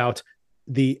 talking about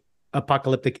the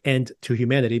apocalyptic end to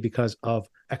humanity because of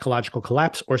ecological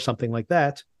collapse or something like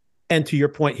that. And to your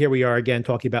point, here we are again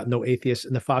talking about no atheists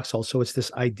in the foxhole. So it's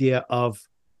this idea of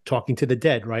talking to the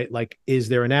dead, right? Like, is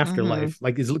there an afterlife? Mm-hmm.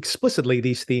 Like, is explicitly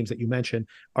these themes that you mentioned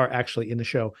are actually in the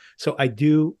show. So I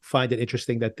do find it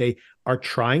interesting that they are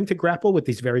trying to grapple with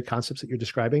these very concepts that you're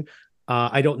describing.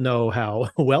 I don't know how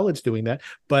well it's doing that,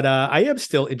 but I am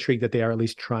still intrigued that they are at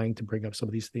least trying to bring up some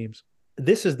of these themes.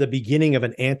 This is the beginning of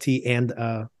an anti and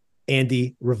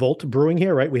Andy revolt brewing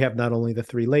here, right? We have not only the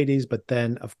three ladies, but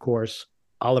then, of course,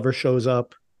 Oliver shows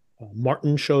up.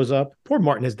 Martin shows up. Poor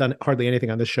Martin has done hardly anything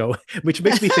on this show, which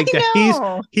makes me think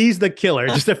that he's the killer.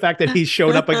 Just the fact that he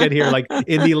showed up again here, like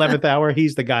in the 11th hour,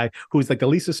 he's the guy who's like the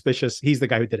least suspicious. He's the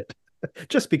guy who did it,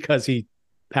 just because he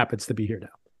happens to be here now.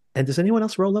 And does anyone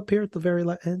else roll up here at the very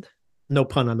end? No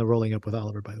pun on the rolling up with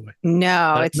Oliver, by the way.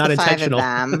 No, it's not the intentional.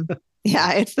 5 of them.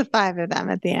 Yeah, it's the 5 of them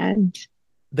at the end.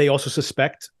 They also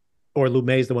suspect, or Lume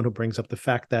is the one who brings up the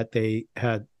fact that they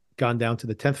had gone down to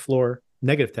the 10th floor,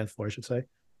 negative 10th floor, I should say.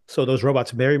 So those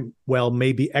robots very well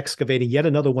may be excavating yet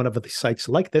another one of the sites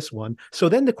like this one. So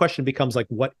then the question becomes like,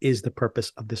 what is the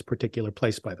purpose of this particular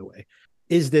place, by the way?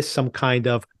 Is this some kind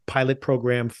of pilot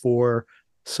program for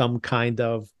some kind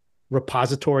of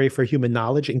repository for human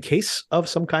knowledge in case of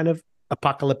some kind of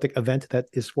apocalyptic event that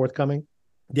is forthcoming?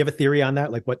 Do you have a theory on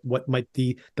that? Like what might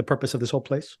be the purpose of this whole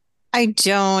place? I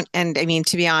don't. And I mean,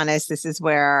 to be honest, this is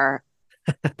where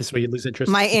you lose interest.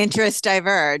 My interests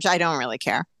diverge. I don't really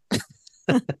care.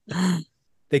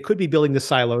 They could be building the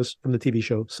silos from the TV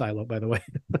show Silo, by the way.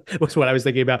 Was what I was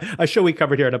thinking about. A show we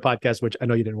covered here on a podcast, which I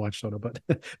know you didn't watch, Sona, but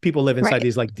people live inside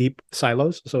these like deep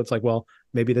silos. So it's like, well,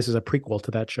 maybe this is a prequel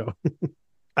to that show.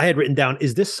 I had written down,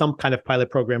 is this some kind of pilot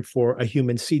program for a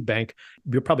human seed bank?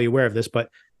 You're probably aware of this, but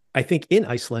I think in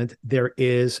Iceland, there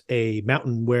is a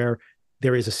mountain where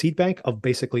there is a seed bank of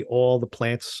basically all the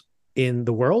plants in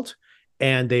the world.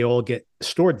 And they all get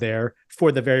stored there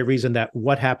for the very reason that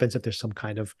what happens if there's some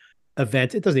kind of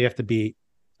event? It doesn't have to be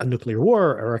a nuclear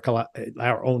war or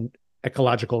our own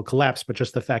ecological collapse, but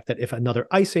just the fact that if another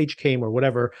ice age came or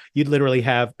whatever, you'd literally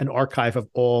have an archive of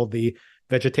all the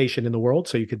vegetation in the world.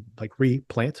 So you could like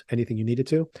replant anything you needed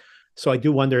to. So I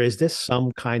do wonder, is this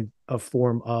some kind of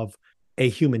form of a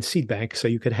human seed bank? So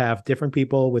you could have different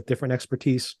people with different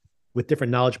expertise, with different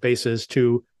knowledge bases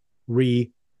to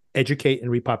educate and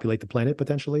repopulate the planet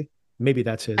potentially. Maybe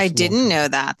that's his. I didn't know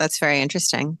that. That's very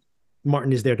interesting.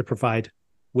 Martin is there to provide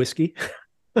whiskey,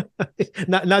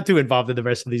 not too involved in the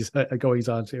rest of these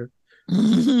goings-ons here.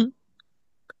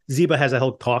 Ziba has a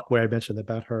whole talk where I mentioned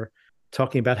about her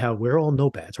talking about how we're all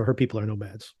nomads, or her people are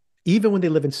nomads, even when they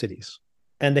live in cities.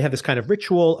 And they have this kind of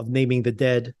ritual of naming the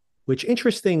dead, which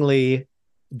interestingly,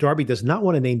 Darby does not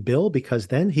want to name Bill because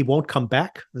then he won't come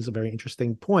back. This is a very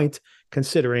interesting point,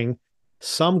 considering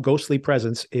some ghostly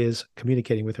presence is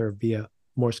communicating with her via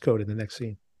Morse code in the next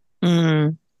scene.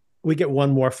 Mm-hmm. We get one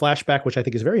more flashback, which I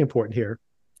think is very important here.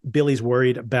 Billy's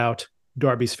worried about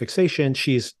Darby's fixation.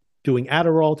 She's doing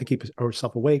Adderall to keep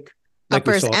herself awake. Like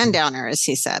uppers and downers,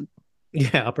 he said.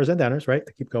 Yeah, uppers and downers, right?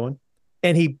 They keep going.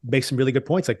 And he makes some really good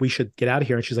points. Like, we should get out of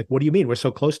here. And she's like, what do you mean? We're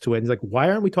so close to it. And he's like, why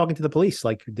aren't we talking to the police?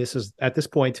 Like, this is, at this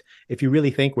point, if you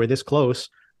really think we're this close,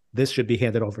 this should be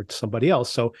handed over to somebody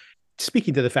else. So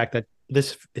speaking to the fact that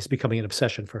this is becoming an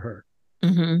obsession for her.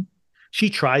 Mm-hmm. She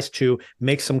tries to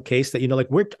make some case that, like,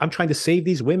 I'm trying to save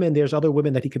these women. There's other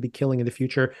women that he could be killing in the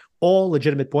future. All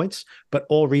legitimate points, but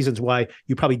all reasons why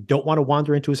you probably don't want to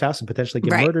wander into his house and potentially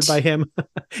get murdered by him.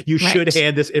 You should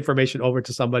hand this information over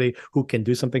to somebody who can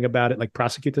do something about it, like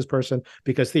prosecute this person,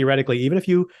 because theoretically, even if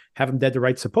you have him dead to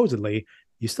rights, supposedly,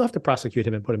 you still have to prosecute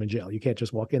him and put him in jail. You can't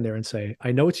just walk in there and say,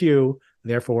 I know it's you,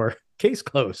 therefore case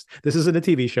closed. This isn't a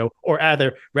TV show, or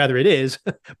rather it is,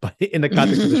 but in the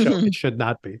context of the show, it should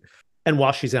not be. And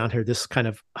while she's out here, this kind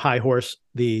of high horse,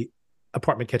 the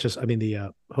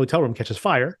hotel room catches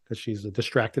fire because she's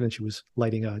distracted and she was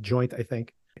lighting a joint, I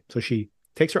think. So she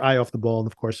takes her eye off the ball and,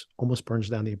 of course, almost burns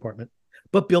down the apartment.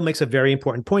 But Bill makes a very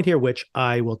important point here, which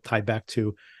I will tie back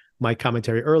to my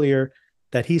commentary earlier,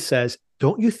 that he says,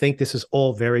 don't you think this is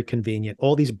all very convenient?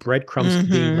 All these breadcrumbs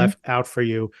being left out for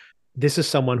you. This is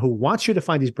someone who wants you to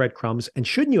find these breadcrumbs. And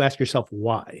shouldn't you ask yourself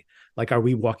why? Like, are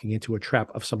we walking into a trap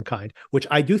of some kind? Which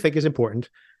I do think is important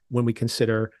when we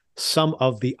consider some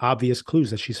of the obvious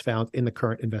clues that she's found in the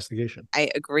current investigation. I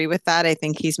agree with that. I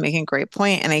think he's making a great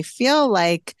point. And I feel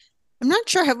like, I'm not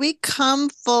sure, have we come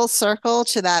full circle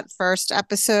to that first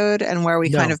episode and where we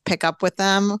kind of pick up with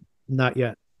them? Not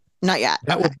yet. Not yet.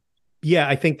 Yeah,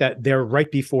 I think that they're right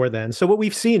before then. So what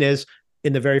we've seen is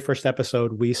in the very first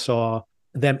episode, we saw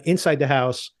them inside the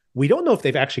house. We don't know if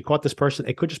they've actually caught this person.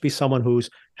 It could just be someone who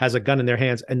has a gun in their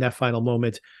hands in that final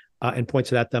moment and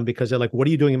points it at them because they're like, what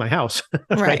are you doing in my house?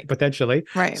 Right. Potentially.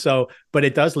 Right. So, but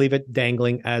it does leave it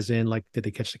dangling as in, like, did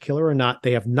they catch the killer or not?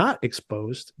 They have not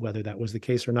exposed whether that was the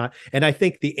case or not. And I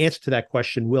think the answer to that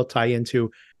question will tie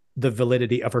into the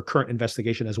validity of her current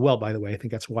investigation as well, by the way. I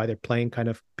think that's why they're playing kind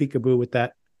of peekaboo with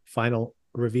that final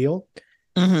reveal.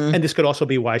 Mm-hmm. And this could also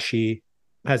be why she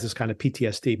has this kind of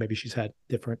PTSD. Maybe she's had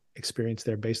different experience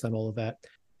there based on all of that.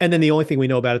 And then the only thing we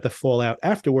know about it, the fallout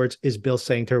afterwards, is Bill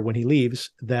saying to her when he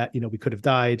leaves that, we could have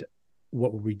died.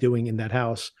 What were we doing in that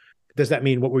house? Does that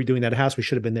mean what were we doing in that house? We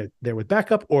should have been there with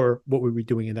backup, or what were we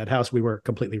doing in that house? We were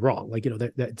completely wrong. Like,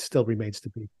 that still remains to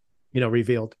be,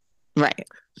 revealed. Right.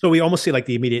 So we almost see like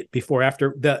the immediate before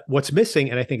after. What's missing,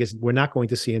 and I think is we're not going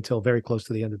to see until very close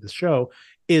to the end of the show,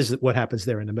 is what happens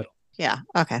there in the middle. Yeah.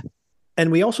 Okay.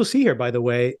 And we also see here, by the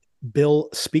way, Bill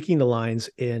speaking the lines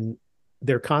in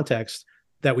their context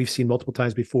that we've seen multiple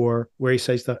times before, where he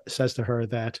says to her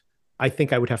that, I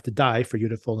think I would have to die for you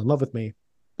to fall in love with me.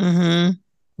 Mm-hmm.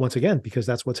 Once again, because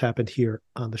that's what's happened here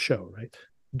on the show, right?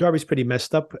 Darby's pretty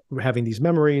messed up having these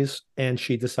memories, and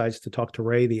she decides to talk to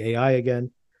Ray, the AI, again.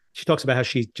 She talks about how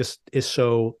she just is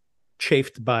so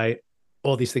chafed by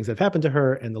all these things that have happened to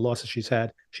her and the losses she's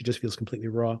had. She just feels completely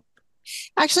raw.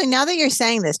 Actually, now that you're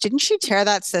saying this, didn't she tear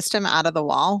that system out of the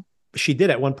wall? She did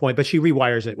at one point, but she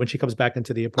rewires it when she comes back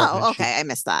into the apartment. Oh, okay. I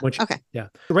missed that. Okay. Yeah.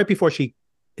 Right before she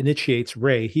initiates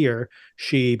Ray here,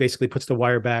 she basically puts the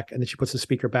wire back, and then she puts the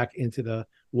speaker back into the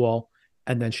wall.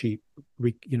 And then she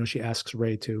asks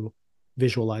Ray to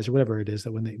visualize or whatever it is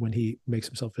that when he makes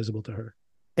himself visible to her.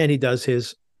 And he does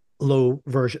his low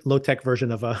tech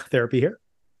version of therapy here.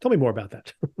 Tell me more about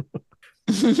that.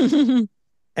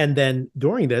 And then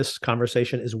during this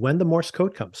conversation is when the Morse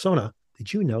code comes. Sona,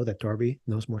 did you know that Darby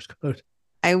knows Morse code?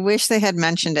 I wish they had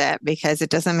mentioned it, because it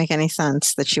doesn't make any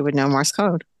sense that she would know Morse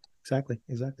code. Exactly.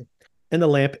 And the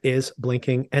lamp is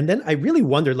blinking. And then I really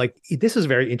wondered, like, this is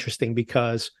very interesting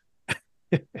because,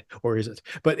 or is it?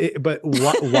 But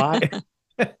why?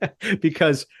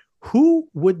 Because who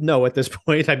would know at this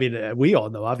point? I mean, we all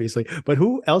know, obviously, but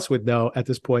who else would know at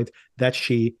this point that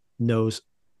she knows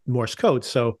Morse code?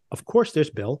 So, of course, there's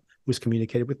Bill, who's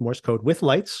communicated with Morse code with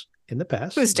lights in the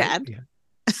past. Who's dead. Yeah.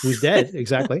 Who's dead,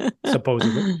 exactly,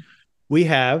 supposedly. We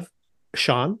have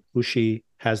SHON, who she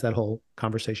has that whole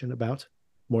conversation about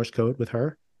Morse code with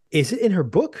her. Is it in her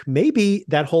book? Maybe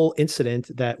that whole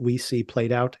incident that we see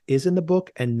played out is in the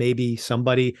book, and maybe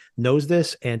somebody knows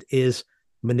this and is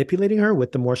manipulating her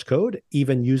with the Morse code,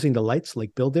 even using the lights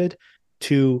like Bill did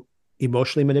to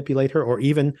emotionally manipulate her or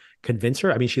even convince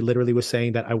her. I mean, she literally was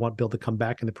saying that I want Bill to come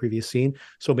back in the previous scene.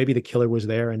 So maybe the killer was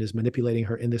there and is manipulating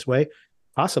her in this way,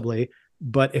 possibly.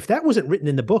 But if that wasn't written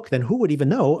in the book, then who would even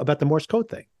know about the Morse code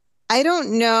thing? I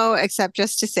don't know, except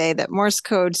just to say that Morse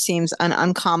code seems an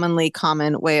uncommonly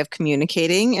common way of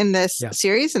communicating in this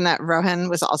series, and that Rohan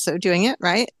was also doing it,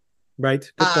 right? Right.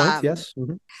 Good point. Yes.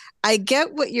 Mm-hmm. I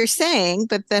get what you're saying,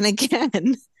 but then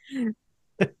again,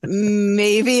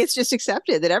 maybe it's just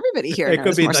accepted that everybody here knows It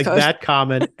could be Morse like code. that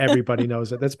common. Everybody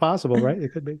knows it. That's possible, right?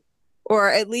 It could be. Or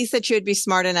at least that you would be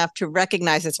smart enough to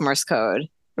recognize it's Morse code,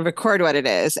 record what it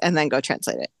is, and then go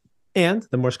translate it. And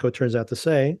the Morse code turns out to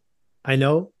say, I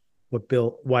know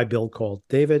why Bill called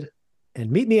David,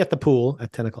 and meet me at the pool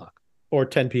at 10 o'clock or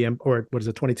 10 p.m. or what is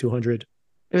it, 2200?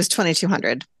 It was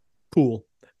 2200. Pool.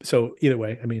 So either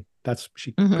way, I mean,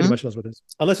 she pretty much knows what it is.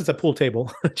 Unless it's a pool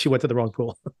table. She went to the wrong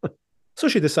pool. So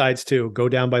she decides to go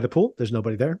down by the pool. There's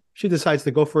nobody there. She decides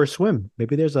to go for a swim.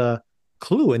 Maybe there's a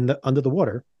clue under the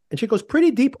water. And she goes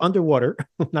pretty deep underwater.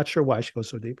 Not sure why she goes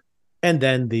so deep. And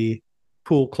then the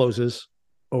pool closes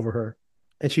over her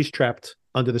and she's trapped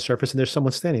under the surface. And there's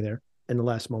someone standing there in the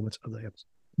last moments of the episode.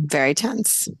 Very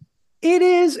tense. It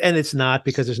is. And it's not,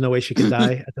 because there's no way she can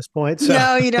die at this point. So.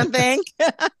 No, you don't think?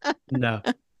 No.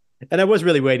 And I was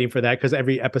really waiting for that, because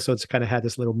every episode's kind of had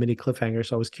this little mini cliffhanger.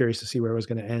 So I was curious to see where it was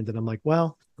going to end. And I'm like,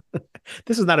 well,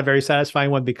 this is not a very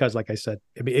satisfying one, because like I said,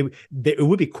 I mean, it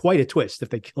would be quite a twist if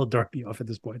they killed Darby off at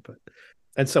this point,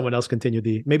 and someone else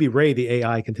continued maybe Ray, the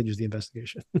AI, continues the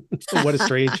investigation. What a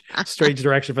strange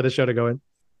direction for the show to go in.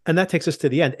 And that takes us to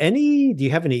the end. Do you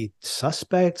have any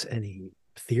suspects, any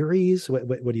theories? What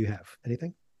do you have?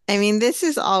 Anything? I mean, this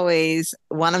is always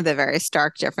one of the very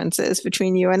stark differences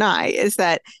between you and I, is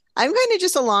that I'm kind of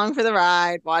just along for the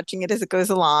ride, watching it as it goes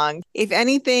along. If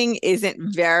anything isn't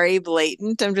very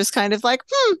blatant, I'm just kind of like,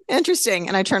 interesting.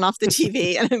 And I turn off the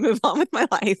TV and I move on with my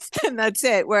life. And that's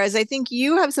it. Whereas I think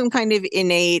you have some kind of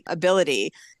innate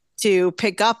ability to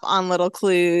pick up on little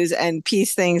clues and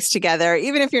piece things together,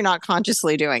 even if you're not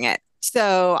consciously doing it.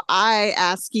 So I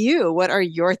ask you, what are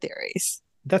your theories?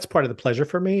 That's part of the pleasure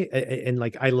for me. And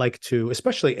like, I like to,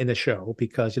 especially in the show,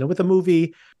 because, with a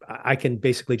movie, I can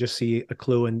basically just see a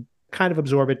clue and kind of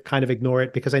absorb it, kind of ignore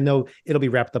it, because I know it'll be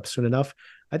wrapped up soon enough.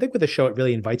 I think with the show, it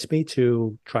really invites me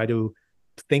to try to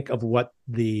think of what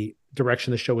the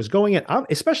direction the show is going in,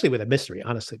 especially with a mystery,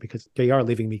 honestly, because they are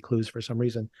leaving me clues for some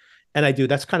reason. And I do.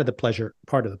 That's kind of the pleasure,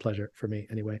 part of the pleasure for me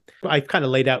anyway. I've kind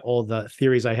of laid out all the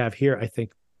theories I have here. I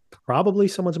think probably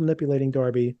someone's manipulating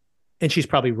Darby, and she's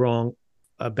probably wrong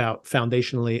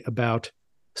foundationally about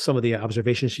some of the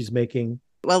observations she's making.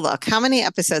 Well, look, how many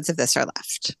episodes of this are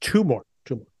left? Two more.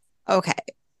 Okay.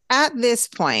 At this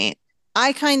point,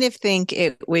 I kind of think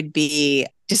it would be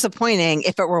disappointing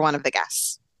if it were one of the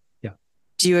guests. Yeah.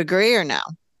 Do you agree or no?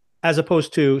 As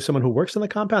opposed to someone who works in the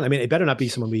compound? I mean, it better not be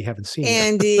someone we haven't seen.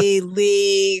 Andy,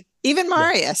 Lee, even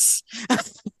Marius.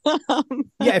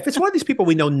 Yeah, if it's one of these people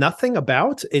we know nothing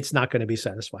about, it's not going to be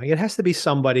satisfying. It has to be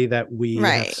somebody that we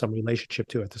have some relationship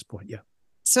to at this point. Yeah.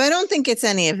 So I don't think it's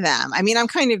any of them. I mean, I'm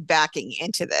kind of backing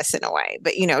into this in a way,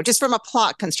 but just from a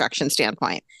plot construction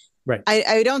standpoint, right?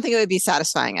 I don't think it would be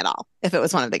satisfying at all if it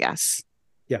was one of the guests.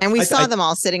 Yeah. And we saw them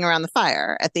all sitting around the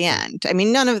fire at the end. I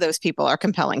mean, none of those people are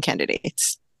compelling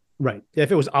candidates. Right. Yeah,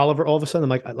 if it was Oliver, all of a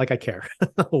sudden I'm like I care.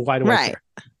 Why do I care?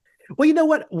 Well, you know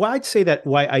what? Why I'd say that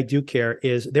why I do care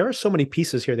is there are so many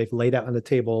pieces here they've laid out on the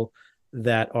table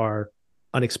that are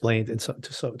unexplained, and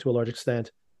to a large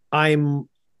extent. I'm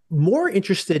more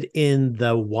interested in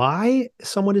the why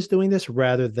someone is doing this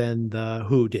rather than the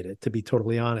who did it, to be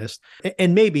totally honest.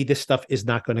 And maybe this stuff is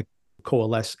not going to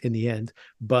coalesce in the end,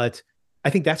 but I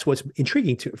think that's what's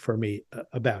intriguing for me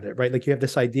about it, right? Like, you have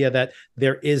this idea that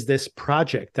there is this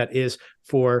project that is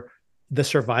for the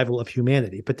survival of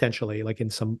humanity, potentially, like in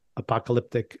some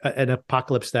an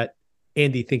apocalypse that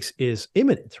Andy thinks is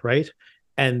imminent, right?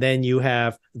 And then you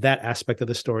have that aspect of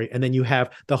the story. And then you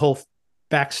have the whole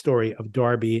backstory of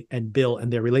Darby and Bill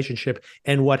and their relationship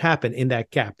and what happened in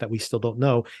that gap that we still don't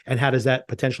know. And how does that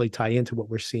potentially tie into what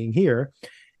we're seeing here?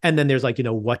 And then there's like,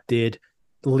 what did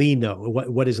Lee know?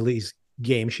 What is Lee's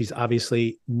game? She's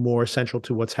obviously more central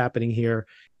to what's happening here.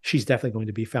 She's definitely going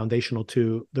to be foundational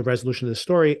to the resolution of the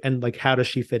story. And like, how does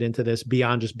she fit into this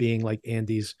beyond just being like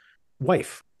Andy's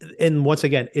wife? And once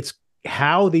again, it's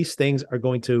how these things are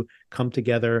going to come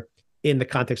together in the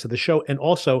context of the show, and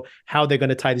also how they're going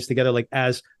to tie this together, like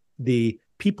as the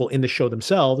people in the show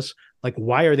themselves, like,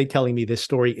 why are they telling me this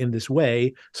story in this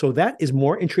way? So that is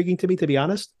more intriguing to me, to be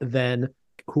honest, than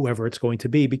whoever it's going to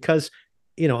be, because,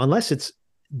 unless it's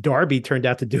Darby turned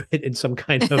out to do it in some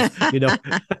kind of,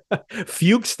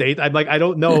 fugue state. I'm like, I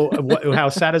don't know how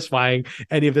satisfying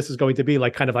any of this is going to be.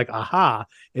 Like, kind of like, aha,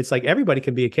 it's like everybody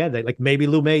can be a candidate. Like, maybe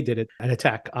Lou May did an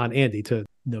attack on Andy to,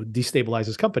 destabilize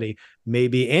his company.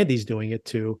 Maybe Andy's doing it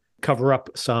to cover up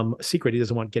some secret he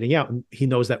doesn't want getting out. And he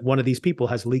knows that one of these people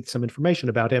has leaked some information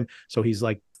about him. So he's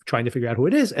like trying to figure out who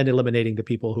it is and eliminating the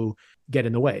people who get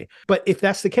in the way. But if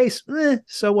that's the case,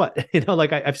 so what?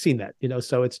 Like I've seen that,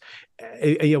 so it's,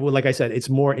 like I said, it's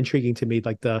more intriguing to me,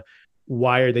 like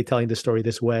why are they telling the story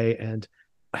this way, and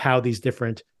how these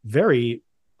different, very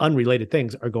unrelated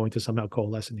things are going to somehow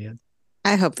coalesce in the end.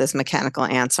 I hope those mechanical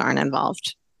ants aren't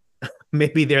involved.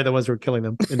 Maybe they're the ones who are killing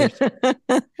them. And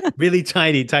they're really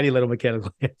tiny, tiny little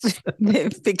mechanical ants.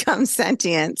 They've become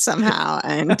sentient somehow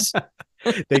and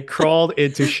They crawled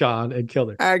into SHON and killed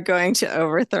her. are going to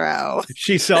overthrow.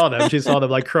 She saw them. She saw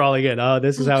them like crawling in. Oh,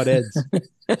 this is how it ends.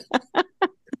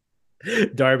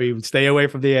 Darby, stay away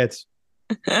from the ants.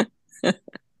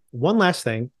 One last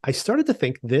thing. I started to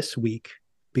think this week,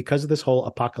 because of this whole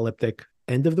apocalyptic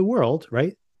end of the world,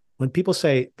 right? When people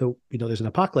say there's an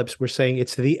apocalypse, we're saying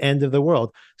it's the end of the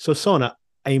world. So Sona,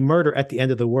 a murder at the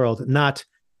end of the world, not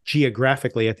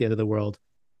geographically at the end of the world.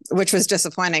 Which was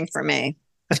disappointing for me.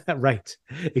 Right.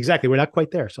 Exactly. We're not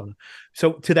quite there, Sona.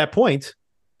 So to that point,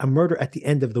 a murder at the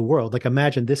end of the world, like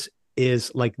imagine this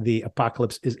is like the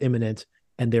apocalypse is imminent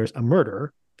and there's a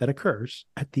murder that occurs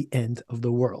at the end of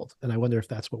the world. And I wonder if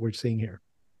that's what we're seeing here.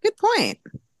 Good point.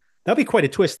 That'll be quite a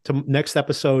twist. To next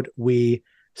episode, we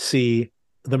see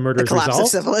the murders collapse resolved. Of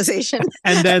civilization.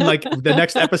 And then like the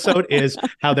next episode is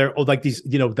how they're like these,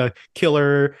 the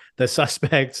killer, the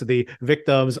suspects, the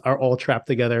victims are all trapped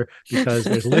together because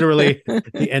there's literally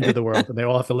the end of the world and they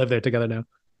all have to live there together now.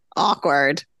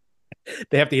 Awkward.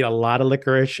 They have to eat a lot of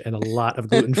licorice and a lot of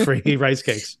gluten-free rice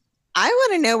cakes. I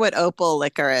want to know what opal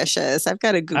licorice is. I've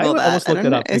got to Google that. Almost looked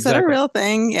it up. Is that a real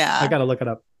thing? Yeah. I got to look it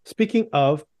up. Speaking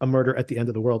of a murder at the end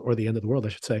of the world, or the end of the world, I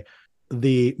should say,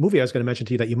 the movie I was going to mention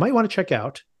to you that you might want to check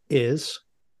out is...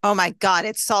 Oh my God,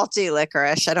 it's salty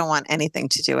licorice. I don't want anything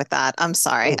to do with that. I'm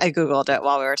sorry. I Googled it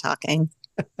while we were talking.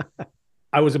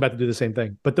 I was about to do the same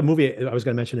thing. But the movie I was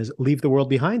going to mention is Leave the World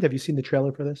Behind. Have you seen the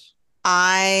trailer for this?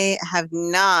 I have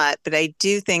not, but I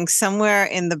do think somewhere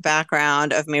in the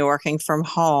background of me working from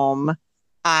home,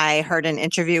 I heard an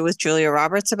interview with Julia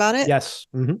Roberts about it. Yes.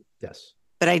 Mm-hmm. Yes.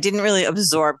 But I didn't really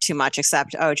absorb too much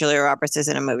except, Julia Roberts is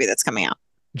in a movie that's coming out.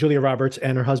 Julia Roberts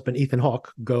and her husband, Ethan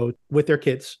Hawke, go with their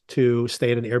kids to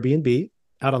stay at an Airbnb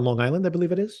out on Long Island, I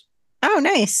believe it is. Oh,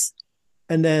 nice.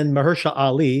 And then Mahershala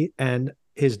Ali and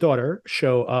his daughter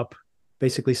show up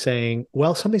basically saying,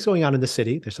 well, something's going on in the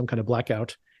city. There's some kind of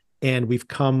blackout. And we've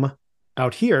come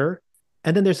out here.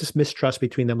 And then there's this mistrust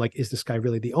between them. Like, is this guy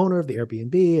really the owner of the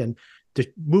Airbnb? And the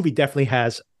movie definitely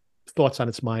has thoughts on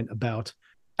its mind about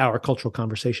our cultural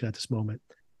conversation at this moment.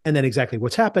 And then exactly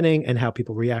what's happening and how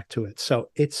people react to it. So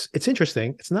it's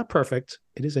interesting. It's not perfect.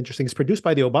 It is interesting. It's produced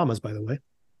by the Obamas, by the way.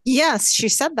 Yes, she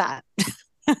said that.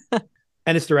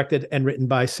 And it's directed and written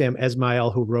by Sam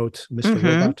Esmail, who wrote Mr.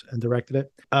 Robot and directed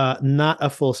it. Not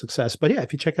a full success. But yeah,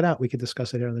 if you check it out, we could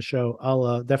discuss it here on the show.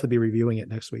 I'll definitely be reviewing it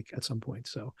next week at some point.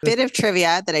 So, bit of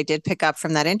trivia that I did pick up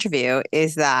from that interview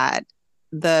is that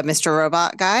the Mr.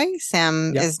 Robot guy,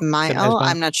 Sam Esmail,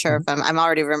 I'm not sure if I'm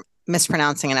already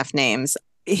mispronouncing enough names.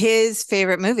 His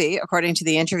favorite movie, according to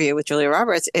the interview with Julia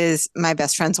Roberts, is My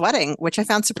Best Friend's Wedding, which I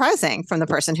found surprising from the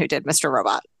person who did Mr.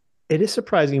 Robot. It is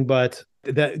surprising, but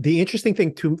the interesting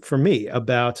thing for me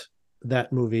about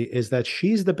that movie is that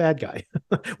she's the bad guy.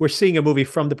 We're seeing a movie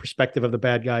from the perspective of the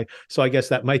bad guy. So I guess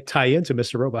that might tie into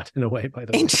Mr. Robot in a way, by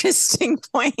the way. Interesting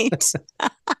point.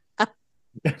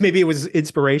 Maybe it was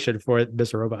inspiration for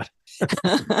Mr. Robot.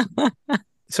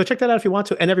 So check that out if you want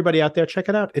to. And everybody out there, check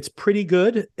it out. It's pretty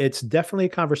good. It's definitely a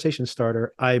conversation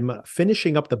starter. I'm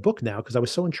finishing up the book now because I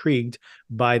was so intrigued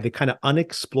by the kind of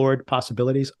unexplored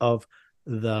possibilities of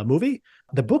the movie.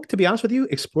 The book, to be honest with you,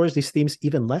 explores these themes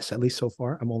even less, at least so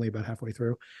far. I'm only about halfway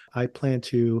through. I plan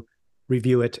to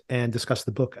review it and discuss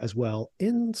the book as well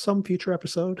in some future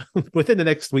episode within the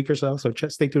next week or so. So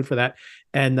stay tuned for that.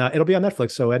 And it'll be on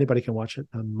Netflix, so anybody can watch it.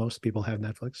 Most people have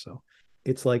Netflix, so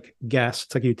it's like gas.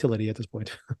 It's like a utility at this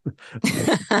point.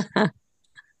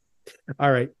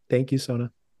 All right. Thank you,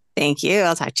 Sona. Thank you.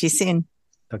 I'll talk to you soon.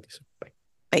 Talk to you soon.